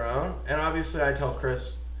comes around, and obviously I tell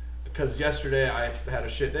Chris, because yesterday I had a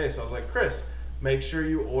shit day, so I was like, Chris, make sure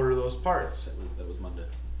you order those parts. That was Monday.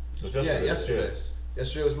 Yeah, yesterday.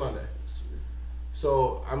 Yesterday was Monday.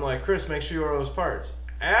 So I'm like, Chris, make sure you order those parts.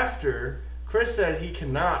 After Chris said he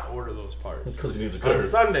cannot order those parts Because he needs a on card.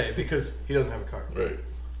 Sunday because he doesn't have a card. Right.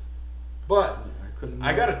 But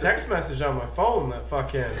I got a text message on my phone that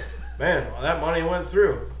fucking, man, well, that money went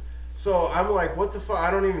through. So I'm like, what the fuck? I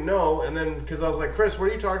don't even know. And then, because I was like, Chris, what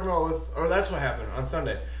are you talking about with, or that's what happened on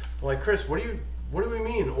Sunday. I'm like, Chris, what do we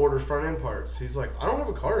mean order front end parts? He's like, I don't have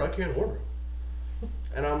a card. I can't order them.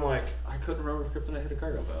 And I'm like, I couldn't remember if Kryptonite had a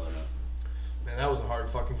card on file or not. man, that was a hard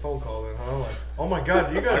fucking phone call then, huh? I'm like, oh my God,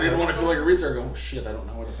 do you guys I didn't have- want to feel like a retard going, oh shit, I don't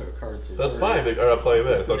know how to have a card. So That's sorry. fine. Big. I'll call you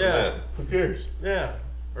back. Talk to Yeah. Matt. Who cares? Yeah.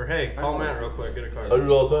 Or hey, call I Matt don't real like quick, get a card. I do it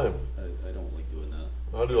all the time. I don't like doing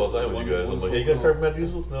that. I do it all the time with you guys. I'm like, hey, you got a card for Matt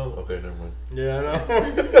Diesel? No? Okay, never mind. Yeah, I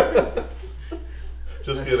know.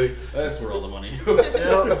 Just kidding. That's where all the money goes.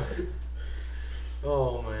 Yep.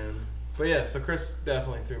 Oh man. But yeah, so Chris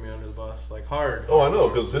definitely threw me under the bus, like hard. Oh, I know,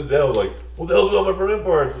 because his dad was like, what the hell's going on my front end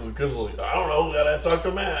parts? And Chris was like, I don't know, gotta talk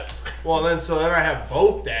to Matt. Well, then I have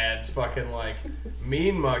both dads fucking like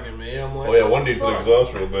mean mugging me. I'm like, Oh, yeah, what one the needs an fuck?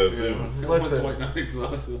 exhaust real bad, too. Listen. One's white, not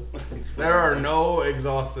exhausted. There are no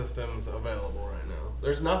exhaust systems available right now.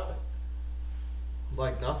 There's nothing.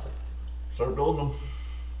 Like nothing. Start building them.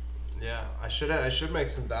 Yeah, I should make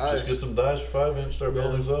some dies. Just get some dies for 5-inch, start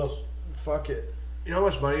building exhaust. Fuck it. You know how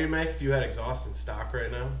much money you'd make if you had exhaust in stock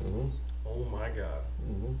right now? Mm-hmm. Oh my God.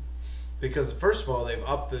 Mm-hmm. Because first of all,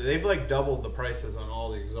 they've like doubled the prices on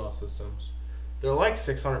all the exhaust systems. They're like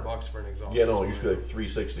 $600 for an exhaust. Yeah, no, system it used to be right like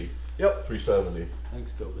 360, now. Yep. 370.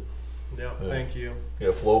 Thanks, COVID. Yep. Yeah. Thank you.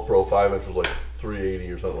 Yeah, Flow Pro 5-inch was like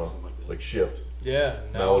 380 or something, Something like that. like shipped. Yeah.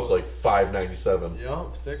 Now it's like 597. Yep.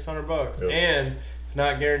 $600, Yep. and it's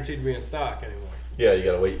not guaranteed to be in stock anymore. Yeah, you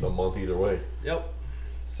gotta wait a month either way. Yep.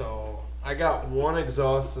 So I got one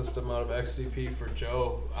exhaust system out of XDP for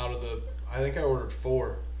Joe. I think I ordered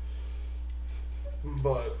 4.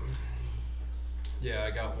 But yeah,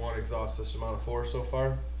 I got one exhaust system out of 4 so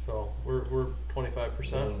far. So we're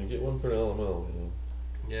 25%. You get one for an LML.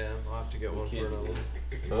 Yeah, I'll have to get one for can't another.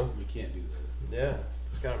 do Huh? We can't do that. Yeah,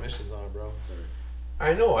 it's got emissions on it, bro. Sorry.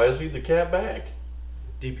 I know, I just need the cat back.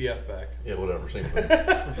 DPF back. Yeah, whatever, same thing.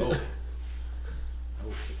 Oh.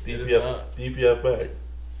 It is DPF, not. DPF back.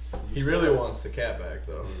 He really wants the cat back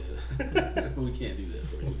though. Yeah. We can't do that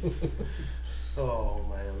for you. Oh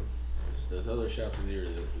man. There's other shops in the area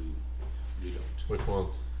that we don't. Which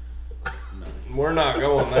ones? No. We're not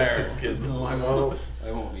going there. No, I No. won't.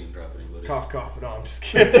 I won't name drop anybody. Cough, cough. No, I'm just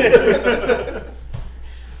kidding.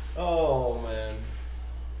 Oh man.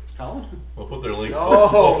 Colin? We'll put their link.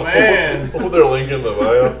 Oh man. We'll put their link in the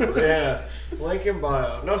bio. Yeah. Link in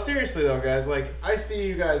bio. No, seriously though, guys. Like, I see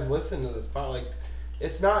you guys listen to this pod. Like,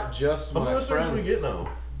 it's not just How my many listeners friends. do we get now?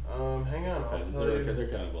 Hang on. I'll tell They're you.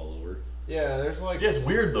 kind of all over. Yeah, there's like. Yeah, it's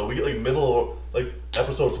weird though. We get like middle, like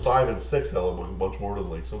episodes 5 and 6 hell a bunch more than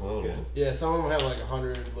like some of the other Yeah. ones. Yeah, some of them have like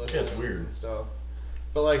 100 listeners weird. and stuff.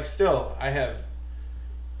 But like, still, I have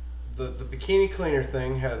the bikini cleaner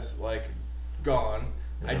thing has like gone.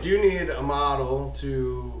 I Yeah. do need a model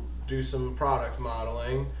to do some product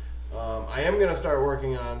modeling. I am gonna start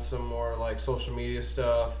working on some more like social media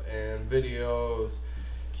stuff and videos.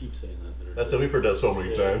 Keep saying that. That's it. We've heard that so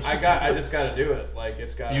many times. I just gotta do it. Like,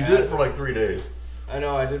 it's got. You did it for like 3 days. I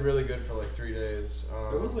know, I did really good for like 3 days.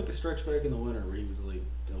 There was like a stretch back in the winter where he was like.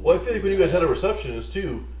 Well, I feel like when you guys had a receptionist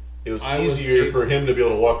too, it was I was easier able- for him to be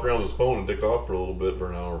able to walk around his phone and dick off for a little bit for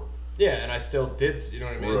an hour. Yeah, and I still did, you know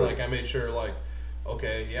what I mean? Right. Like, I made sure, like,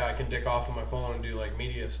 okay, yeah, I can dick off on my phone and do, like,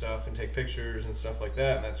 media stuff and take pictures and stuff like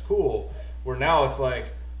that, and that's cool. Where now it's like,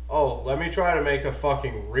 oh, let me try to make a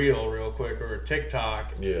fucking reel real quick or a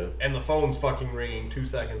TikTok, Yeah. and the phone's fucking ringing 2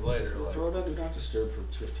 seconds later. Like, Throw it on Do Not Disturb for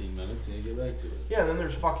 15 minutes and you get back to it. yeah, and then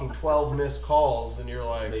there's fucking 12 missed calls, and you're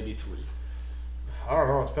like, Maybe 3. I don't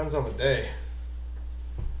know, it depends on the day.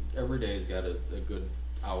 Every day's got a good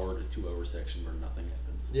hour to 2 hour section where nothing happens.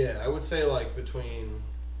 Yeah, I would say, like, between,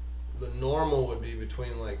 the normal would be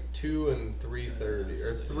between, like, 2 and 3:30,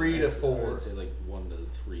 or 3 to 4. I'd say like 1 to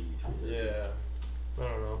 3, 3:30. Yeah. I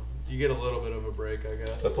don't know. You get a little bit of a break, I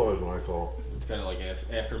guess. That's always when I call. It's kind of like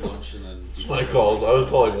after lunch and then. My calls. I was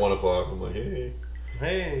calling 1 o'clock. I'm like, hey.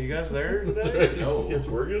 Hey, you guys there That's today? right. No. It's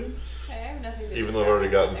working. I have nothing to Even do though I've already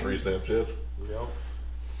around gotten that 3 Snapchats. Yep. time.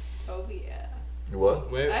 Oh yeah. What?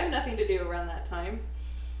 Wait, I have nothing to do around that time.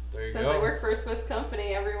 there you Since go. I work for a Swiss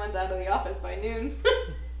company, everyone's out of the office by noon.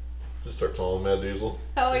 Just start calling Mad Diesel.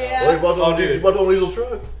 Hell Oh, you yeah. bought the Oh, dude. you bought the diesel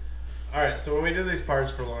truck. All right, so when we did these parts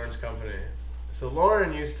for Lauren's company, so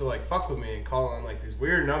Lauren used to like fuck with me and call on like these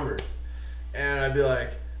weird numbers, and I'd be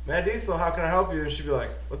like, "Matt Diesel, how can I help you?" And she'd be like,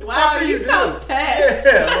 "What the Wow, fuck are you you sound doing?" pissed.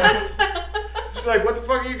 Yeah, like, she'd be like, "What the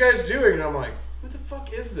fuck are you guys doing?" And I'm like, "Who the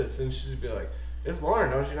fuck is this?" And she'd be like, "It's Lauren,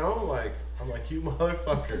 don't you know?" Like, I'm like, "You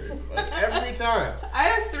motherfucker!" Like every time. I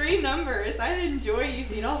have 3 numbers. I enjoy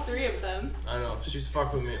using all 3 of them. I know she's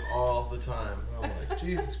fucked with me all the time. I'm like,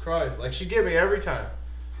 Jesus Christ! Like she'd get me every time.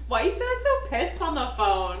 Why you sound so pissed on the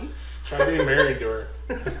phone? Try being married to her.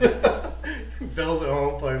 Bill's at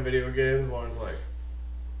home playing video games. Lauren's like,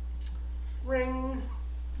 ring.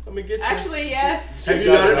 Let me get you. Actually, yes. Have She's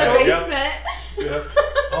you in got the it? Yep. basement. Yep.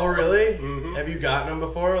 Oh, really? Mhm. Have you gotten them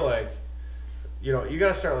before? Like, you know, you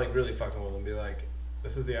gotta start like really fucking with them. Be like,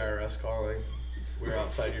 this is the IRS calling. We're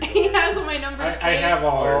outside your He door. has all my numbers I saved. have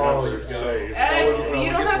all our Oh, numbers you got saved.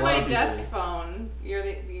 You don't Gets have a lot my of desk people. phone.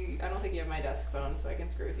 I don't think you have my desk phone, so I can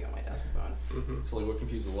screw with you on my desk phone. Mhm. So like what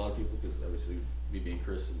confused a lot of people because obviously me being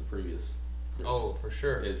Chris in the previous. Chris, Oh, for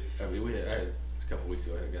sure. I mean, I had a couple weeks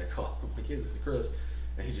ago. I had a guy call. I'm like, "Hey, this is Chris,"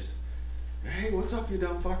 and he just, "Hey, what's up, you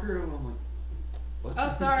dumb fucker?" And I'm like, "What?" Oh,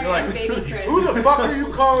 sorry, You're like, I'm baby Chris. Who the fuck are you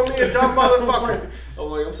calling me a dumb motherfucker? I'm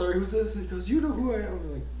like, "I'm sorry, who's this?" He goes, "You know who I am."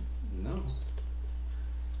 I'm like, "No."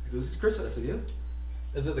 He goes, "This is Chris." I said, "Yeah."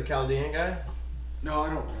 Is it the Chaldean guy? No, I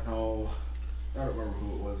don't know. I don't remember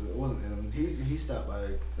who it was. It wasn't him. He stopped by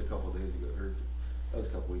a couple of days ago, or that was a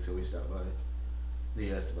couple weeks ago. He stopped by. They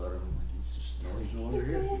asked about him. I'm like, he's no longer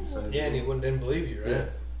here. He decided Yeah, and to he didn't believe you, right? Yeah.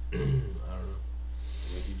 I don't know.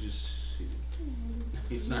 Like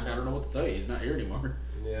he's not. I don't know what to tell you. He's not here anymore.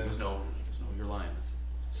 Yeah. He goes, no. You're lying. I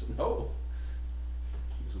said, no.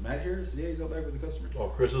 He goes, Matt here? I said, yeah, he's out back with the customer. Oh,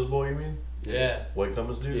 Chris's boy, you mean? Yeah. White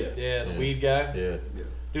Cummins dude? Yeah. Yeah, the Yeah. weed guy. Yeah. Yeah.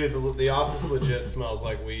 Dude, the office legit smells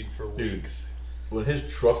like weed for Dude. weeks. When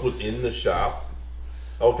his truck was in the shop,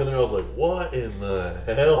 I walked in there, I was like, what in the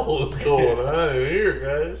hell is going on in here,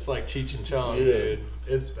 guys? It's like Cheech and Chong, Yeah. dude.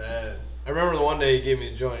 It's bad. I remember the one day he gave me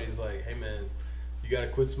a joint. He's like, "Hey man, you gotta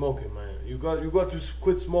quit smoking, man. You got to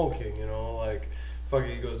quit smoking. You know, like, fuck it."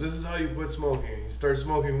 He goes, "This is how you quit smoking. You start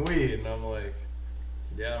smoking weed." And I'm like,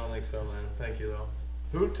 "Yeah, I don't think so, man. Thank you though."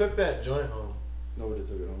 Who took that joint home? Nobody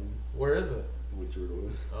took it home. Where is it? We threw it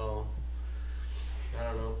away. Oh, I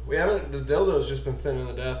don't know. We haven't. The dildo's just been sitting in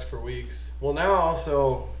the desk for weeks. Well, now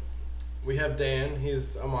also we have Dan.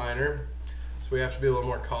 He's a minor, so we have to be a little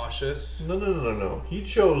more cautious. No. He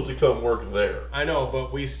chose to come work there. I know,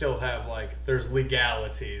 but we still have like there's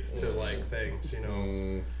legalities to like things, you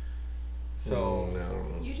know. So I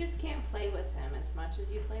don't know. You just can't play with him as much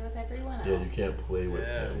as you play with everyone else. Yeah, you can't play with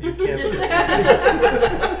yeah, him. you can't. You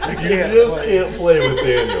just play. can't play with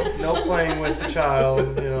Daniel. No playing with the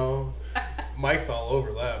child, you know. Mike's all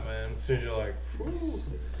over that, man. As soon as you're like,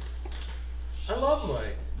 I love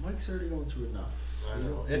Mike. Mike's already going through enough. I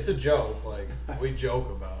know. It's a joke. Like, we joke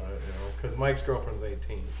about it, you know, because Mike's girlfriend's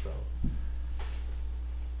 18, so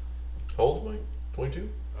How old's Mike? 22?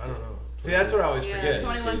 I don't know. See, that's what I always Yeah, forget.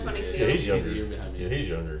 21, 22. Yeah, he's He's a younger. year behind me. Yeah, he's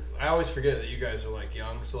younger. I always forget that you guys are like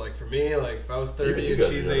young. So, like, for me, like, if I was 30 you and guys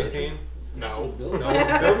she's are younger. 18, No. Bill's,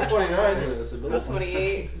 no, Bill's 29. I said, Bill's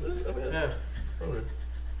 28. Yeah, Probably.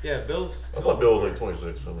 yeah, Bill's. I thought Bill was like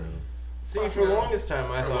 26 for some reason. See, for the longest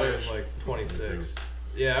time, I I thought it was wish. like 26.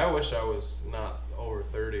 Yeah, I wish I was not over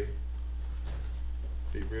 30.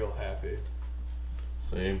 Be real happy.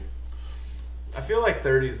 Same. I feel like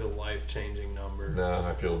 30 is a life-changing number. Nah,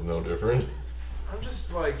 I feel no different. I'm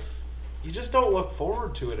just like, you just don't look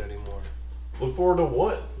forward to it anymore. Look forward to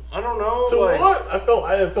what? I don't know. To like, what?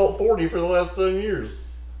 I have felt 40 for the last 10 years.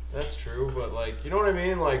 That's true, but like, you know what I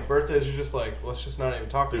mean? Like, birthdays are just like, let's just not even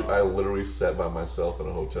talk Dude, about I it. literally sat by myself in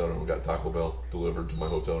a hotel room and got Taco Bell delivered to my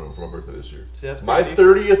hotel room for my birthday this year. See, that's My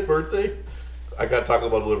pretty decent. 30th birthday, I got Taco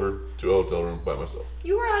Bell delivered to a hotel room by myself.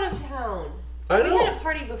 You were out of town. I We know. had a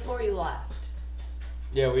party before you left.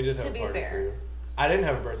 Yeah, we did have To a be party fair. for you. I didn't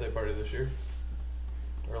have a birthday party this year.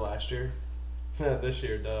 Or last year. This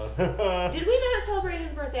year, duh. Did we not celebrate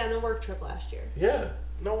his birthday on the work trip last year? Yeah.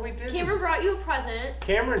 No, we didn't. Cameron brought you a present.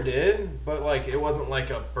 Cameron did, but like it wasn't like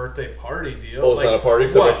a birthday party deal. Oh, it's like, not a party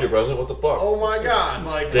because I what? got you a present? What the fuck? Oh my god!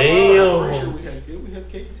 Like come Damn. on. I'm pretty sure did we have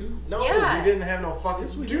cake too? No, Yeah. we didn't have no fucking.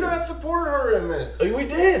 Yes, we Do did. not support her in this. Oh, we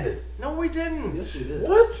did. No, we didn't. Yes, we did.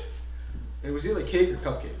 What? It was either cake or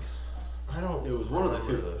cupcakes. I don't. It was one of the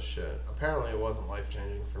remember two. This shit. Apparently, it wasn't life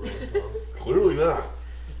changing for me. So Clearly not.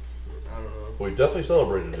 I don't know. We definitely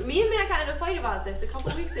celebrated it. Me and Matt got in a fight about this a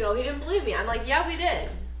couple weeks ago. He didn't believe me. I'm like, yeah, we did.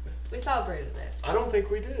 We celebrated it. I don't think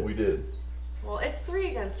we did. We did. Well, it's 3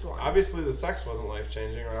 against 1. Obviously, the sex wasn't life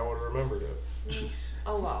changing, or I would have remembered it. Jeez.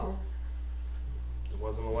 Oh well, It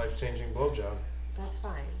wasn't a life changing blowjob. that's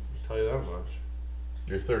fine. I'll tell you that much.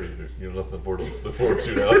 You're 30. You have nothing to forward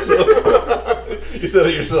to now. So. You said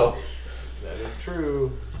it yourself. That is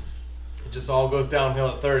true. It just all goes downhill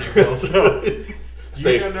at 30, Bill. So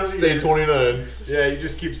Stay got another 29. yeah, you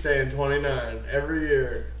just keep staying 29 every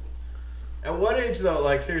year. At what age though?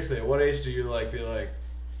 Like seriously, at what age do you like be like,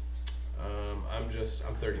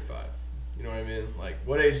 I'm 35. You know what I mean? Like,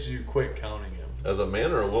 what age do you quit counting him? As a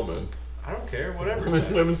man or a woman, I don't care. Whatever. women,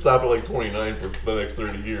 sex. women stop at like 29 for the next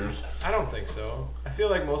 30 years. I don't think so. I feel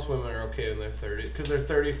like most women are okay when they're 30 because they're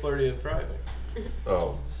 30, flirty, and thriving.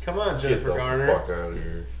 Oh, Come on, get Jennifer the Garner. fuck out of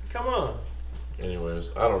here. Come on. Anyways,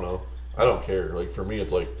 I don't know. I don't care. Like for me,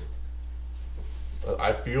 it's like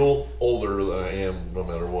I feel older than I am no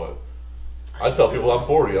matter what. I tell people I'm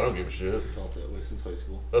 40. I don't give a shit. I've felt that way since high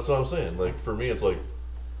school. That's what I'm saying. Like for me, it's like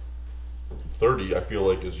 30. I feel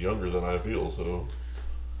like is younger than I feel. So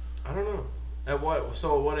I don't know. At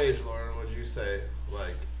what age, Lauren, would you say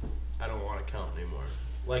like I don't want to count anymore?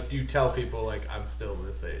 Like, do you tell people like I'm still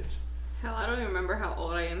this age? Hell, I don't even remember how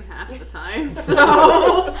old I am half the time.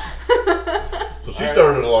 So so she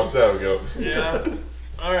started a long time ago. Yeah.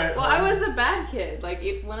 All right. well, I was a bad kid. Like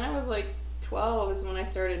when I was like 12 is when I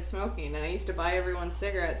started smoking, and I used to buy everyone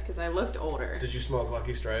cigarettes because I looked older. Did you smoke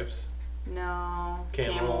Lucky Stripes? No.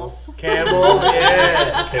 Camels. Camels.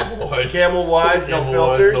 Yeah. Camel Whites. Camel Whites, no Camel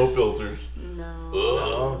Whites, filters. no filters. No.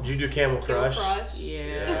 No. Did you do Camel Crush? Yeah.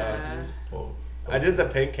 Yeah. Oh. I did the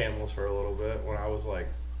pink camels for a little bit when I was like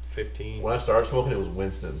 15. When I started smoking, it was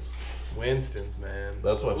Winston's. Winston's, man.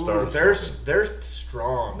 That's when I Ooh, started they're smoking. they're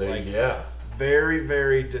strong. Like Yeah. very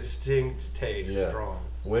very distinct taste. Yeah. Strong.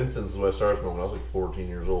 Winston's is when I started smoking. I was like 14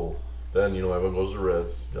 years old. Then, you know, everyone goes to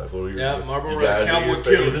Reds. You gotta go to your, Yeah, Marlboro you Red, gotta do your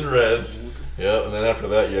Cowboy Killer. phase in Reds. Yeah, and then after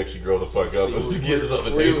that, you actually grow the fuck up and get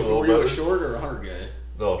something that tastes a little were you better. a short or a 100 guy?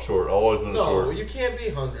 No, short. I've always been a No, short. you can't be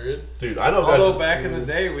hundreds. Dude, I know guys. Although that- back in the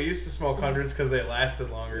day, we used to smoke hundreds because they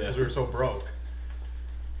lasted longer because we were so broke.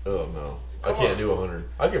 Oh, no. I Come can't on. do 100.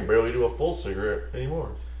 I can barely do a full cigarette anymore.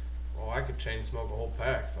 Oh, I could chain smoke a whole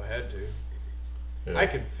pack if I had to. Yeah. I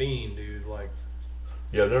could fiend, dude. Like,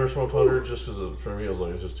 Yeah, I've never smoked 100 just because for me, it was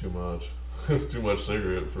like, it's just too much. It's too much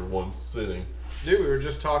cigarette for one sitting. dude, we were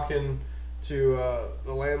just talking to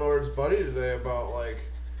the landlord's buddy today about like,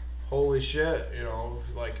 holy shit, you know,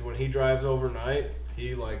 like when he drives overnight,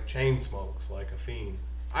 he like chain smokes like a fiend.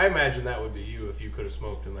 I imagine that would be you if you could have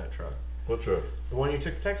smoked in that truck. What truck? The one you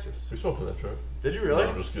took to Texas. We smoked in that truck. Did you really? No,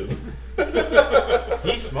 I'm just kidding.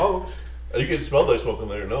 He smoked. You can smell like smoking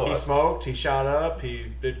there. No, He smoked. He shot up. He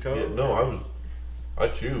did coke. yeah, no, I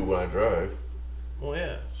chew when I drive, Well,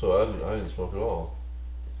 yeah. so I didn't smoke at all.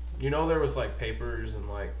 You know there was like papers and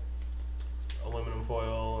like aluminum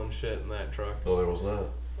foil and shit in that truck. No, there was not.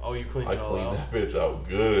 Oh, you cleaned I it all cleaned out. that bitch out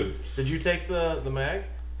good. Did you take the mag?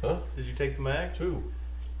 Huh? Did you take the mag? 2.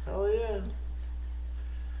 Hell yeah.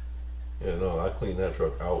 Yeah, no, I cleaned that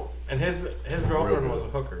truck out. And his girlfriend Real was a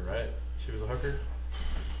good. hooker, right? She was a hooker,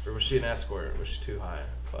 or was she an escort? Was she too high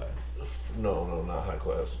in class? No, not high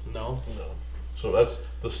class. No. No. So that's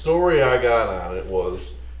the story I got on it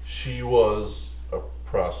was she was a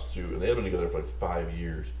prostitute and they had been together for like 5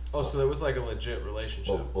 years. Oh, so there was like a legit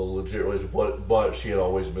relationship. Well, legit relationship, but she had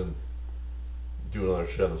always been doing other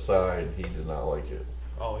shit on the side and he did not like it.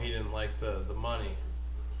 Oh, he didn't like the money.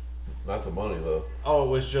 Not the money though. Oh, it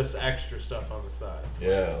was just extra stuff on the side,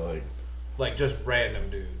 Yeah, like just random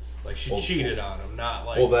dudes. Like she Well, cheated on him, not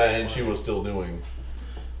like. well that and she was still doing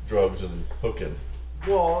drugs and hooking.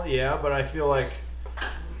 Well, yeah, but I feel like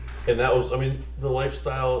And that was, I mean, the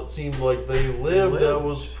lifestyle it seemed like they lived. That Lived.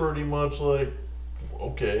 was pretty much like,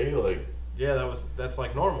 okay, like yeah, that's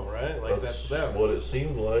like normal, right? Like that's them. what it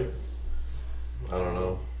seemed like. I don't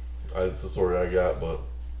know. It's the story I got, but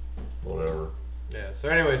whatever. Yeah. So,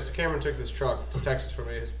 anyways, Cameron took this truck to Texas for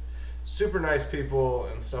me. He's super nice people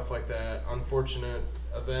and stuff like that. Unfortunate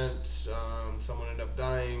event. Someone ended up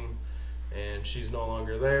dying, and she's no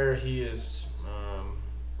longer there. He is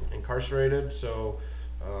incarcerated. So,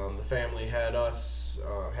 the family had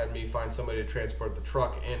me find somebody to transport the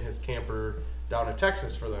truck and his camper down to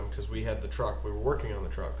Texas for them because we had the truck. We were working on the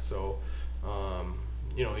truck. So,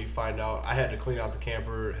 you know, you find out I had to clean out the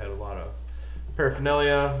camper. It had a lot of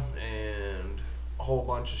paraphernalia and a whole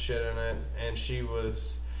bunch of shit in it, and she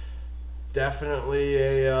was definitely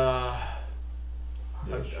a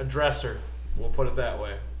a dresser. We'll put it that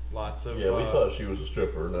way. Lots of. Yeah, we thought she was a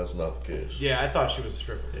stripper, and that's not the case. Yeah, I thought she was a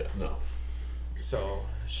stripper. Yeah, no. So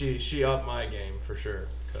she upped my game for sure.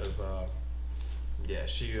 Cause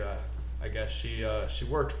yeah, I guess she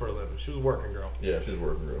worked for a living. She was a working girl. Yeah, she's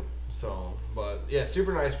working girl. So, but yeah,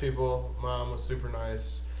 super nice people. Mom was super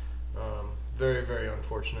nice. Very, very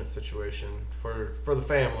unfortunate situation for the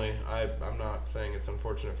family. I'm not saying it's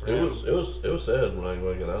unfortunate for him. It was sad when I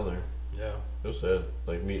got down there. Yeah. It was sad,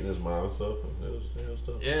 like meeting his mom and stuff. And it was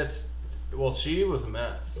tough. Yeah, well, she was a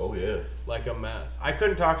mess. Oh yeah. Like a mess. I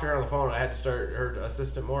couldn't talk to her on the phone. I had to start her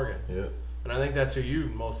assistant Morgan. Yeah. And I think that's who you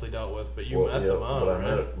mostly dealt with. But you met yeah, the mom, but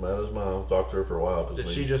I right? met his mom. Talked to her for a while. Did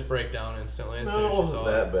she just break down instantly as soon No, as it she wasn't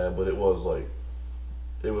saw that it? bad, but it was like,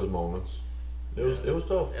 it was moments. It was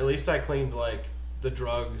tough. At least I cleaned like the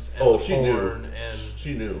drugs and Oh, the she porn knew. and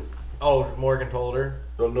She knew. oh, Morgan told her.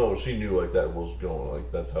 Oh no, she knew like that was going.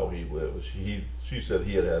 Like that's how he lived. She said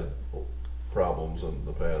he had problems in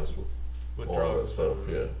the past with all drugs that stuff.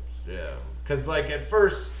 and- Yeah. Yeah, because like at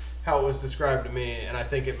first, how it was described to me, and I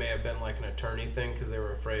think it may have been like an attorney thing because they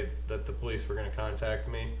were afraid that the police were going to contact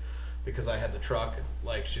me because I had the truck.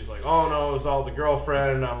 Like she's like, "Oh no, it was all the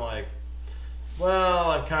girlfriend," and I'm like,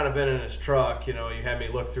 "Well, I've kind of been in his truck. You know, you had me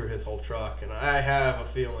look through his whole truck, and I have a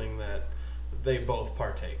feeling that they both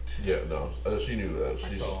partaked." Yeah. No, she knew that.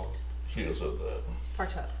 So She had said that.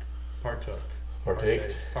 Partook. partook,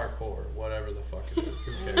 Partaked. parkour, whatever the fuck it is.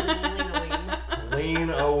 Who cares? Lean Lean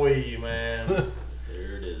away, man.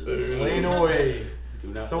 There it is. Lean away. Do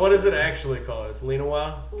not So what is it mistake. actually called? It's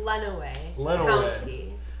Lenawee? Lenawee. Lenawee.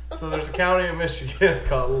 County. So there's a county in Michigan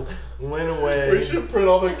called Lenawee. We should print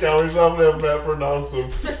all the counties off and have Matt pronounce them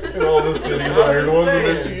in all the cities I'm out here. The just ones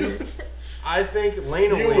in saying. Michigan. I think You would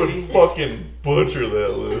Lenawee. fucking butcher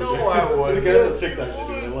that list. No, I The would. guys on TikTok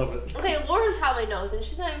do it. I love it. Okay, Lauren probably knows, and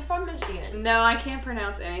she's not even from Michigan. No, I can't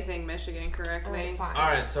pronounce anything Michigan correctly. Alright, fine. All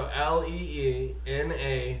right, so Lenawee.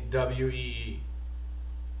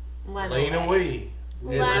 Lenawee.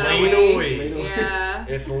 It's Lenawee. Lenawee. Yeah.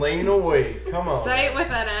 It's Lenawee. Come on. Say it with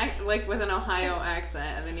with an Ohio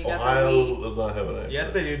accent, and then you got the Ohio we. does not have an accent.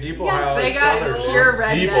 Yes, they do. Deep Yes, Ohio They is got southern. pure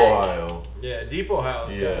redneck. Deep Ohio. Yeah, Deep Ohio's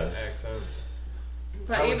got Yeah. an accent.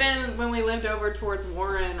 But I was- even when we lived over towards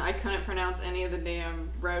Warren, I couldn't pronounce any of the damn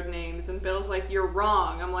road names. And Bill's like, "You're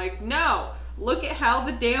wrong." I'm like, "No, look at how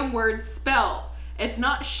the damn word's spelled. It's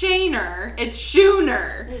not Shaner, it's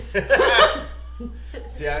Schooner.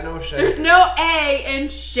 See, I know Shay. There's no A in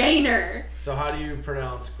Shaner." So how do you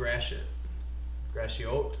pronounce Gratiot?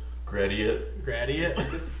 Gratiot? Gradiate.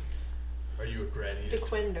 Gradiot? Are you a Gradiot?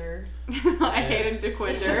 DeQuinder. I hated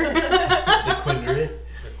DeQuinder. The Quindred.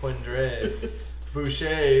 The Quindred.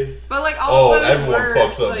 Bouchers. But like all Oh, those everyone words,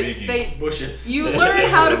 fucks up like, Beakies. they, Bushes. you learn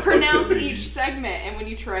how to Everyone fucks pronounce up each Beakies. segment, and when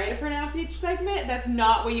you try to pronounce each segment, that's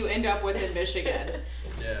not what you end up with in Michigan.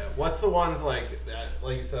 Yeah. What's the ones like that?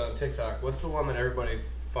 Like you said on TikTok. What's the one that everybody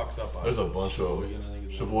fucks up on? There's a bunch of Sheboygan, I think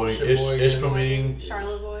it's Sheboygan, Sheboygan. Ishpeming,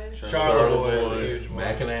 Charlotte. Charlevoix is a huge one.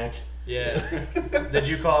 Mackinac. Yeah. Did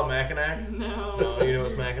you call it Mackinac? No. No, you know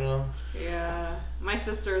it's Mackinac. Yeah. My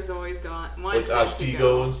sister's always gone. One Like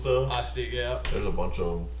Otsego and stuff. Ostig, yeah. There's a bunch of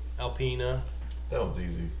them. Alpina. That one's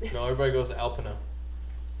easy. No, everybody goes to Alpina.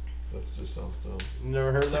 That just sounds dumb. You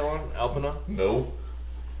never heard that one? Alpina? No.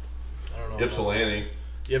 I don't know. Ypsilanti.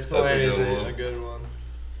 Ypsilanti is That's a good one.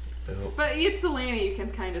 a good one. But Ypsilanti you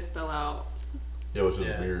can kind of spell out. Yeah, which is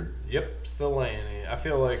Yeah. weird. Ypsilanti. I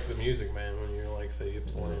feel like the Music Man when you like say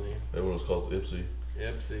Ypsilanti. Everyone was called Ipsy.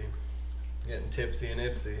 Ipsy. Getting tipsy in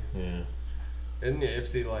Ipsy. Yeah. Isn't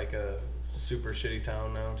Ipsy like a super shitty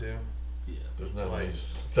town now too? Yeah. There's not Like- many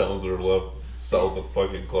towns that are left south of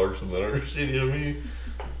fucking Clarkson that are shitty to me.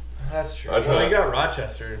 That's true. I Well, try- you got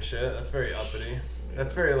Rochester and shit. That's very uppity.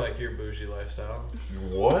 That's very like your bougie lifestyle.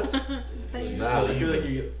 What? So Nah, I feel like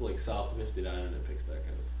even. you get like south of 59 and it picks back up.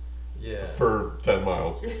 Yeah. For 10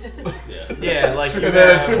 miles. Yeah. Yeah, like you And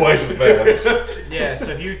then it's have- twice as bad. Yeah, so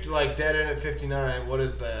if you like dead end at 59, what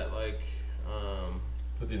is that like?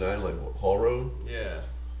 59, like what, Hall Road? Yeah,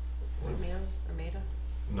 Armada.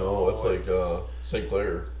 No, it's like it's- St.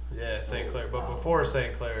 Clair. yeah, St. Clair. But before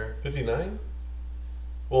St. Clair, 59?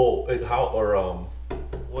 Well,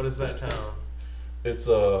 what is that town? it's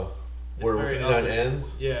where very 59 uppity.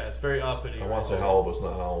 ends. Yeah, it's very uppity. I right want to say there. Howell, but it's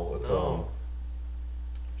not Howell. It's No.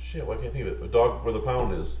 shit. Why can't I think of it? The dog where the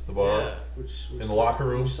pound is, the bar. Yeah. Which In the locker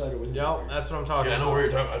room? Which side are we thinking? Yep, that's what I'm talking Yeah, I know about. where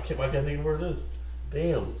you're talking. Why can't I think of where it is?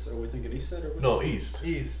 Damn. So are we thinking east side or west No, side? east.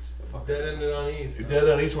 East. Fuck. Dead ended on East. It's dead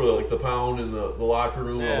on east where the pound and the locker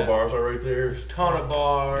room and all Yeah. the bars are right there. There's a ton of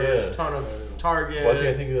bars, Yeah. ton of Target. Why can't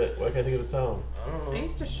I think of that? Why can't I think of the town? I don't I know.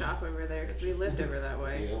 used to shop over there because we lived over that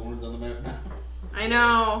See, way. Elmwood's on the map now. I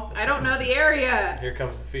know. I don't know the area. Here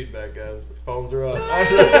comes the feedback, guys. Phones are up.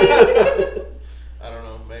 I don't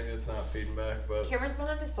know. Maybe it's not feeding back, but Cameron's been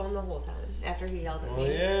on his phone the whole time after he yelled at well,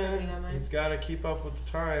 me. yeah, You know, mine. he's got to keep up with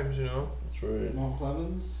the times, you know. That's right. Mount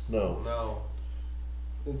Clemens. No. No,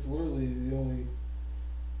 It's literally the only.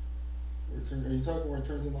 Return. Are you talking where it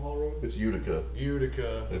turns in the Hall Road? It's Utica.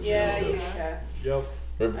 Utica. It's Yeah, Utica. yeah. Yep,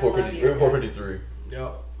 Right before I love 50, right before Utica. 53.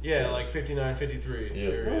 yep. Yeah, like 59, 53. Yeah.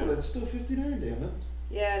 area. No, that's still 59. Damn it.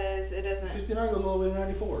 Yeah, it is. It doesn't. 59 goes all the way to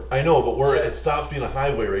 94. I know, but where Yeah. it stops being a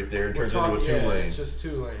highway right there and We're turns into a talking- 2-lane. It's just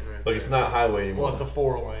 2 lane, right? Like it's not highway anymore. Well, it's a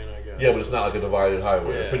 4 lane, I guess. Yeah, but it's not like a divided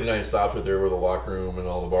highway. Yeah. 59 stops right there where the locker room and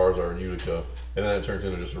all the bars are in Utica, and then it turns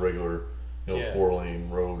into just a regular, Yeah. 4-lane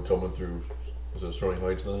road coming through. Is it Sterling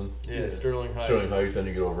Heights then? Yeah, Sterling Heights. Sterling Heights, then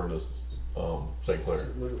you get over into St. Clair.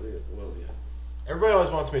 It's literally, well, yeah. Everybody always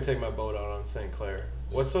wants me to take my boat out on St. Clair.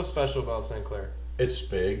 What's so special about St. Clair? It's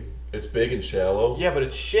big. It's big and shallow. Yeah, but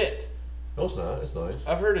it's shit. No, it's not. It's nice.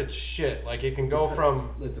 I've heard it's shit. Like it can go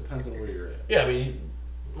from. It depends on where you're at. Yeah, I mean,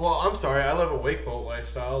 Well, I'm sorry. I live a wake boat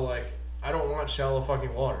lifestyle. Like I don't want shallow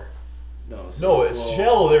fucking water. No, no, it's well,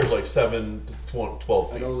 shallow. There's like 7 to 12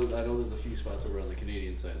 I feet. know there's a few spots over on the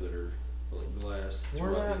Canadian side that are like glass. We're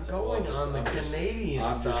throughout the not inside. going Well, on the I'm just- Canadian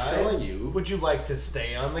I'm side. just telling you. Would you like to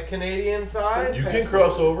stay on the Canadian side? You can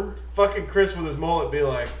cross over. Fucking Chris with his mullet be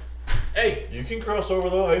like, hey. You can cross over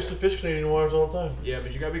though. I used to fish Canadian waters all the time. Yeah,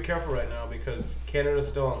 but you gotta be careful right now because Canada's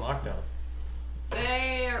still on lockdown.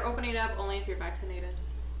 They are opening up only if you're vaccinated.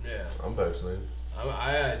 Yeah. I'm vaccinated.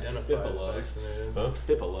 I identify HIPAA as laws. vaccinated. Huh?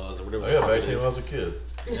 HIPAA laws or whatever. I the got fuck it vaccinated is. when I was a kid.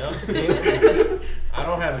 Yeah. I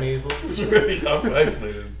don't have measles. That's right. I'm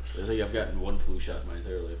vaccinated. I think I've gotten one flu shot in my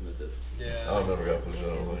entire life, and that's it. Yeah. I've never got flu shot. I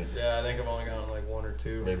don't think. Yeah, I think I've only gotten like 1 or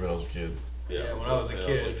 2. Maybe when I was a kid. Yeah, when that's I was a what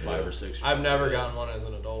kid, like 5 or 6. or I've something never like that. gotten one as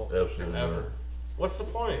an adult. Absolutely Ever. not. What's the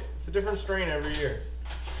point? It's a different strain every year.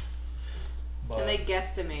 But, And they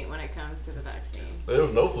guesstimate when it comes to the vaccine. There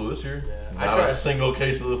was no flu this year. Yeah. I Not tried- a single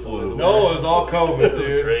case of the flu. no, it was all COVID, It was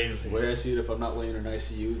dude. crazy. The way I see it, if I'm not laying in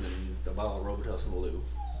ICU, then a bottle of Robitussin will do.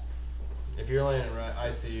 If you're laying in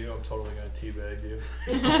ICU, I'm totally gonna teabag you.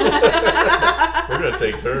 We're gonna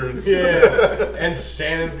take turns. Yeah, and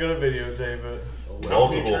Shannon's gonna videotape it.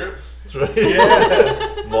 Multiple. Trip. That's right.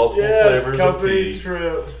 Yes, Multiple yes, flavors of company tea.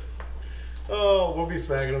 trip. Oh, we'll be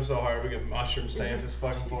smacking him so hard we get mushroom stamp his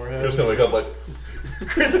fucking forehead. Just gonna wake up like,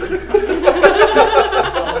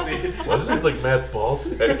 Salty. why does it taste like Matt's ball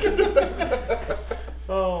sack?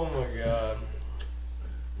 Oh my god.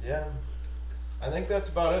 Yeah, I think that's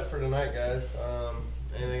about it for tonight, guys.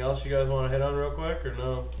 Anything else you guys want to hit on real quick or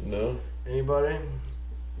no? No. Anybody?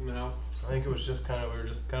 No. I think it was just we were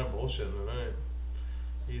just kind of bullshitting tonight.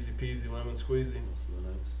 Easy peasy lemon squeezy. So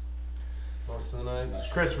then it's- Most of the nights.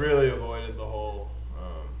 Chris really avoided the whole.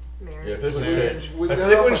 Marriage. Yeah, I think when, Marriage. Shan- We I got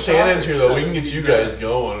think off when a Shannon's topic here though, we can get 17 you guys times.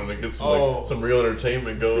 going and get some Oh. like some real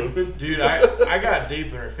entertainment going. Dude, I got deep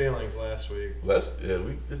in her feelings last week. We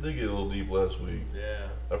did get a little deep last week. Yeah.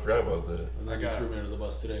 I forgot about that. And I then you got threw it. me under the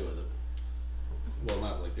bus today with it. Well,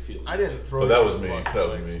 not like the feeling. I didn't throw Oh, that you was under the me. bus, That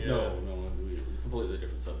was like, me. yeah. No, completely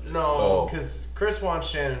different subject. No, Oh. because Chris wants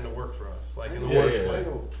Shannon to work for us. Like in the Yeah, worst yeah. I way.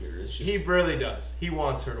 don't care. It's just He really does. He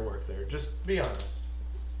wants her to work there. Just be honest.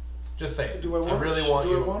 Just say it. Do I want really it? want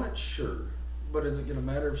do you. I want it? Sure. But is it gonna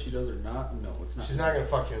matter if she does or not? No, it's not. She's not gonna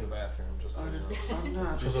fuck you in the bathroom. Just so you know. I'm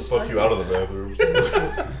not. She doesn't fuck you out of the bathroom.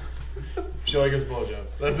 She only gives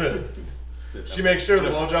blowjobs. That's it. That's it. She makes sure the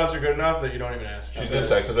blowjobs are good enough that you don't even ask. She's gonna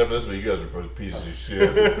text us after this, but you guys are pieces of shit.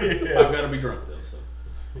 I've got to be drunk though, so.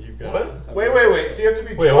 You've got What? Wait. So you have to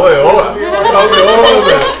be. Wait, drunk hold to on. be Hold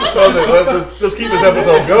on. Let's keep this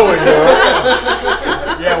episode going,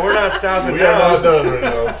 y'all. Yeah, we're not stopping We now. are not done right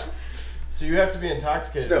now. So you have to be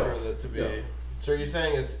intoxicated No. for it to be. No. So are you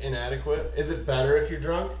saying it's inadequate? Is it better if you're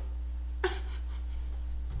drunk? I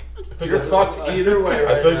think You're that's- fucked either way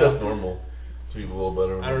right I think now. that's normal. To be a little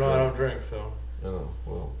better. when I don't know. you're I don't drunk. drink, so I know.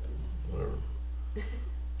 Well, whatever.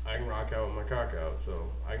 I can rock out with my cock out. So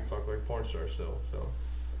I can fuck like a porn star still. So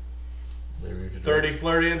Maybe if you 30,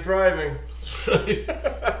 flirty, and thriving.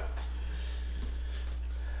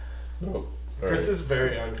 No. Chris is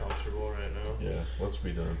very uncomfortable right now. Yeah, let's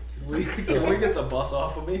be done. Can we get the bus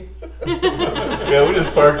off of me? Yeah, we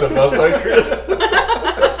just parked the bus on Chris.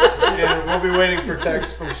 And we'll be waiting for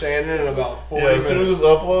text from Shannon in about 40 Yeah, as soon as minutes. this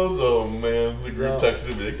uploads, oh man, the group No. text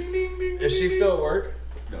will be like, ding, ding, ding, Is she ding, still at work?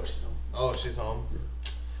 No, she's home. Oh, she's home.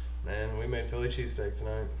 Man, we made Philly cheesesteak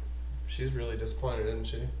tonight. She's really disappointed, isn't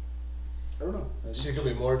she? I don't know. She could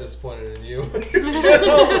be more disappointed in you.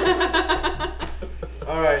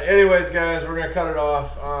 Alright, anyways, guys, we're going to cut it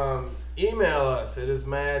off. Email us. It is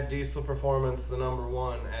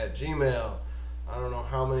maddieselperformance1 @gmail. I don't know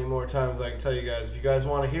how many more times I can tell you guys. If you guys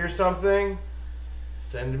want to hear something,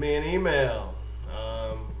 send me an email.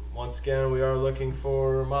 Once again, we are looking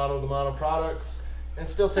for model-to-model products and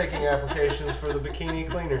still taking applications for the bikini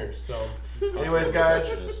cleaners. So, anyways,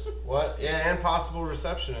 guys, what? Yeah, and possible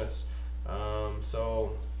receptionists.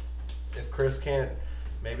 So, if Chris can't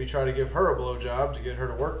maybe try to give her a blowjob to get her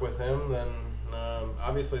to work with him, then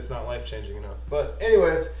obviously it's not life-changing enough. But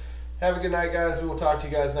anyways, have a good night, guys. We will talk to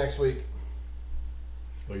you guys next week.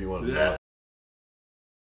 What do you want to do?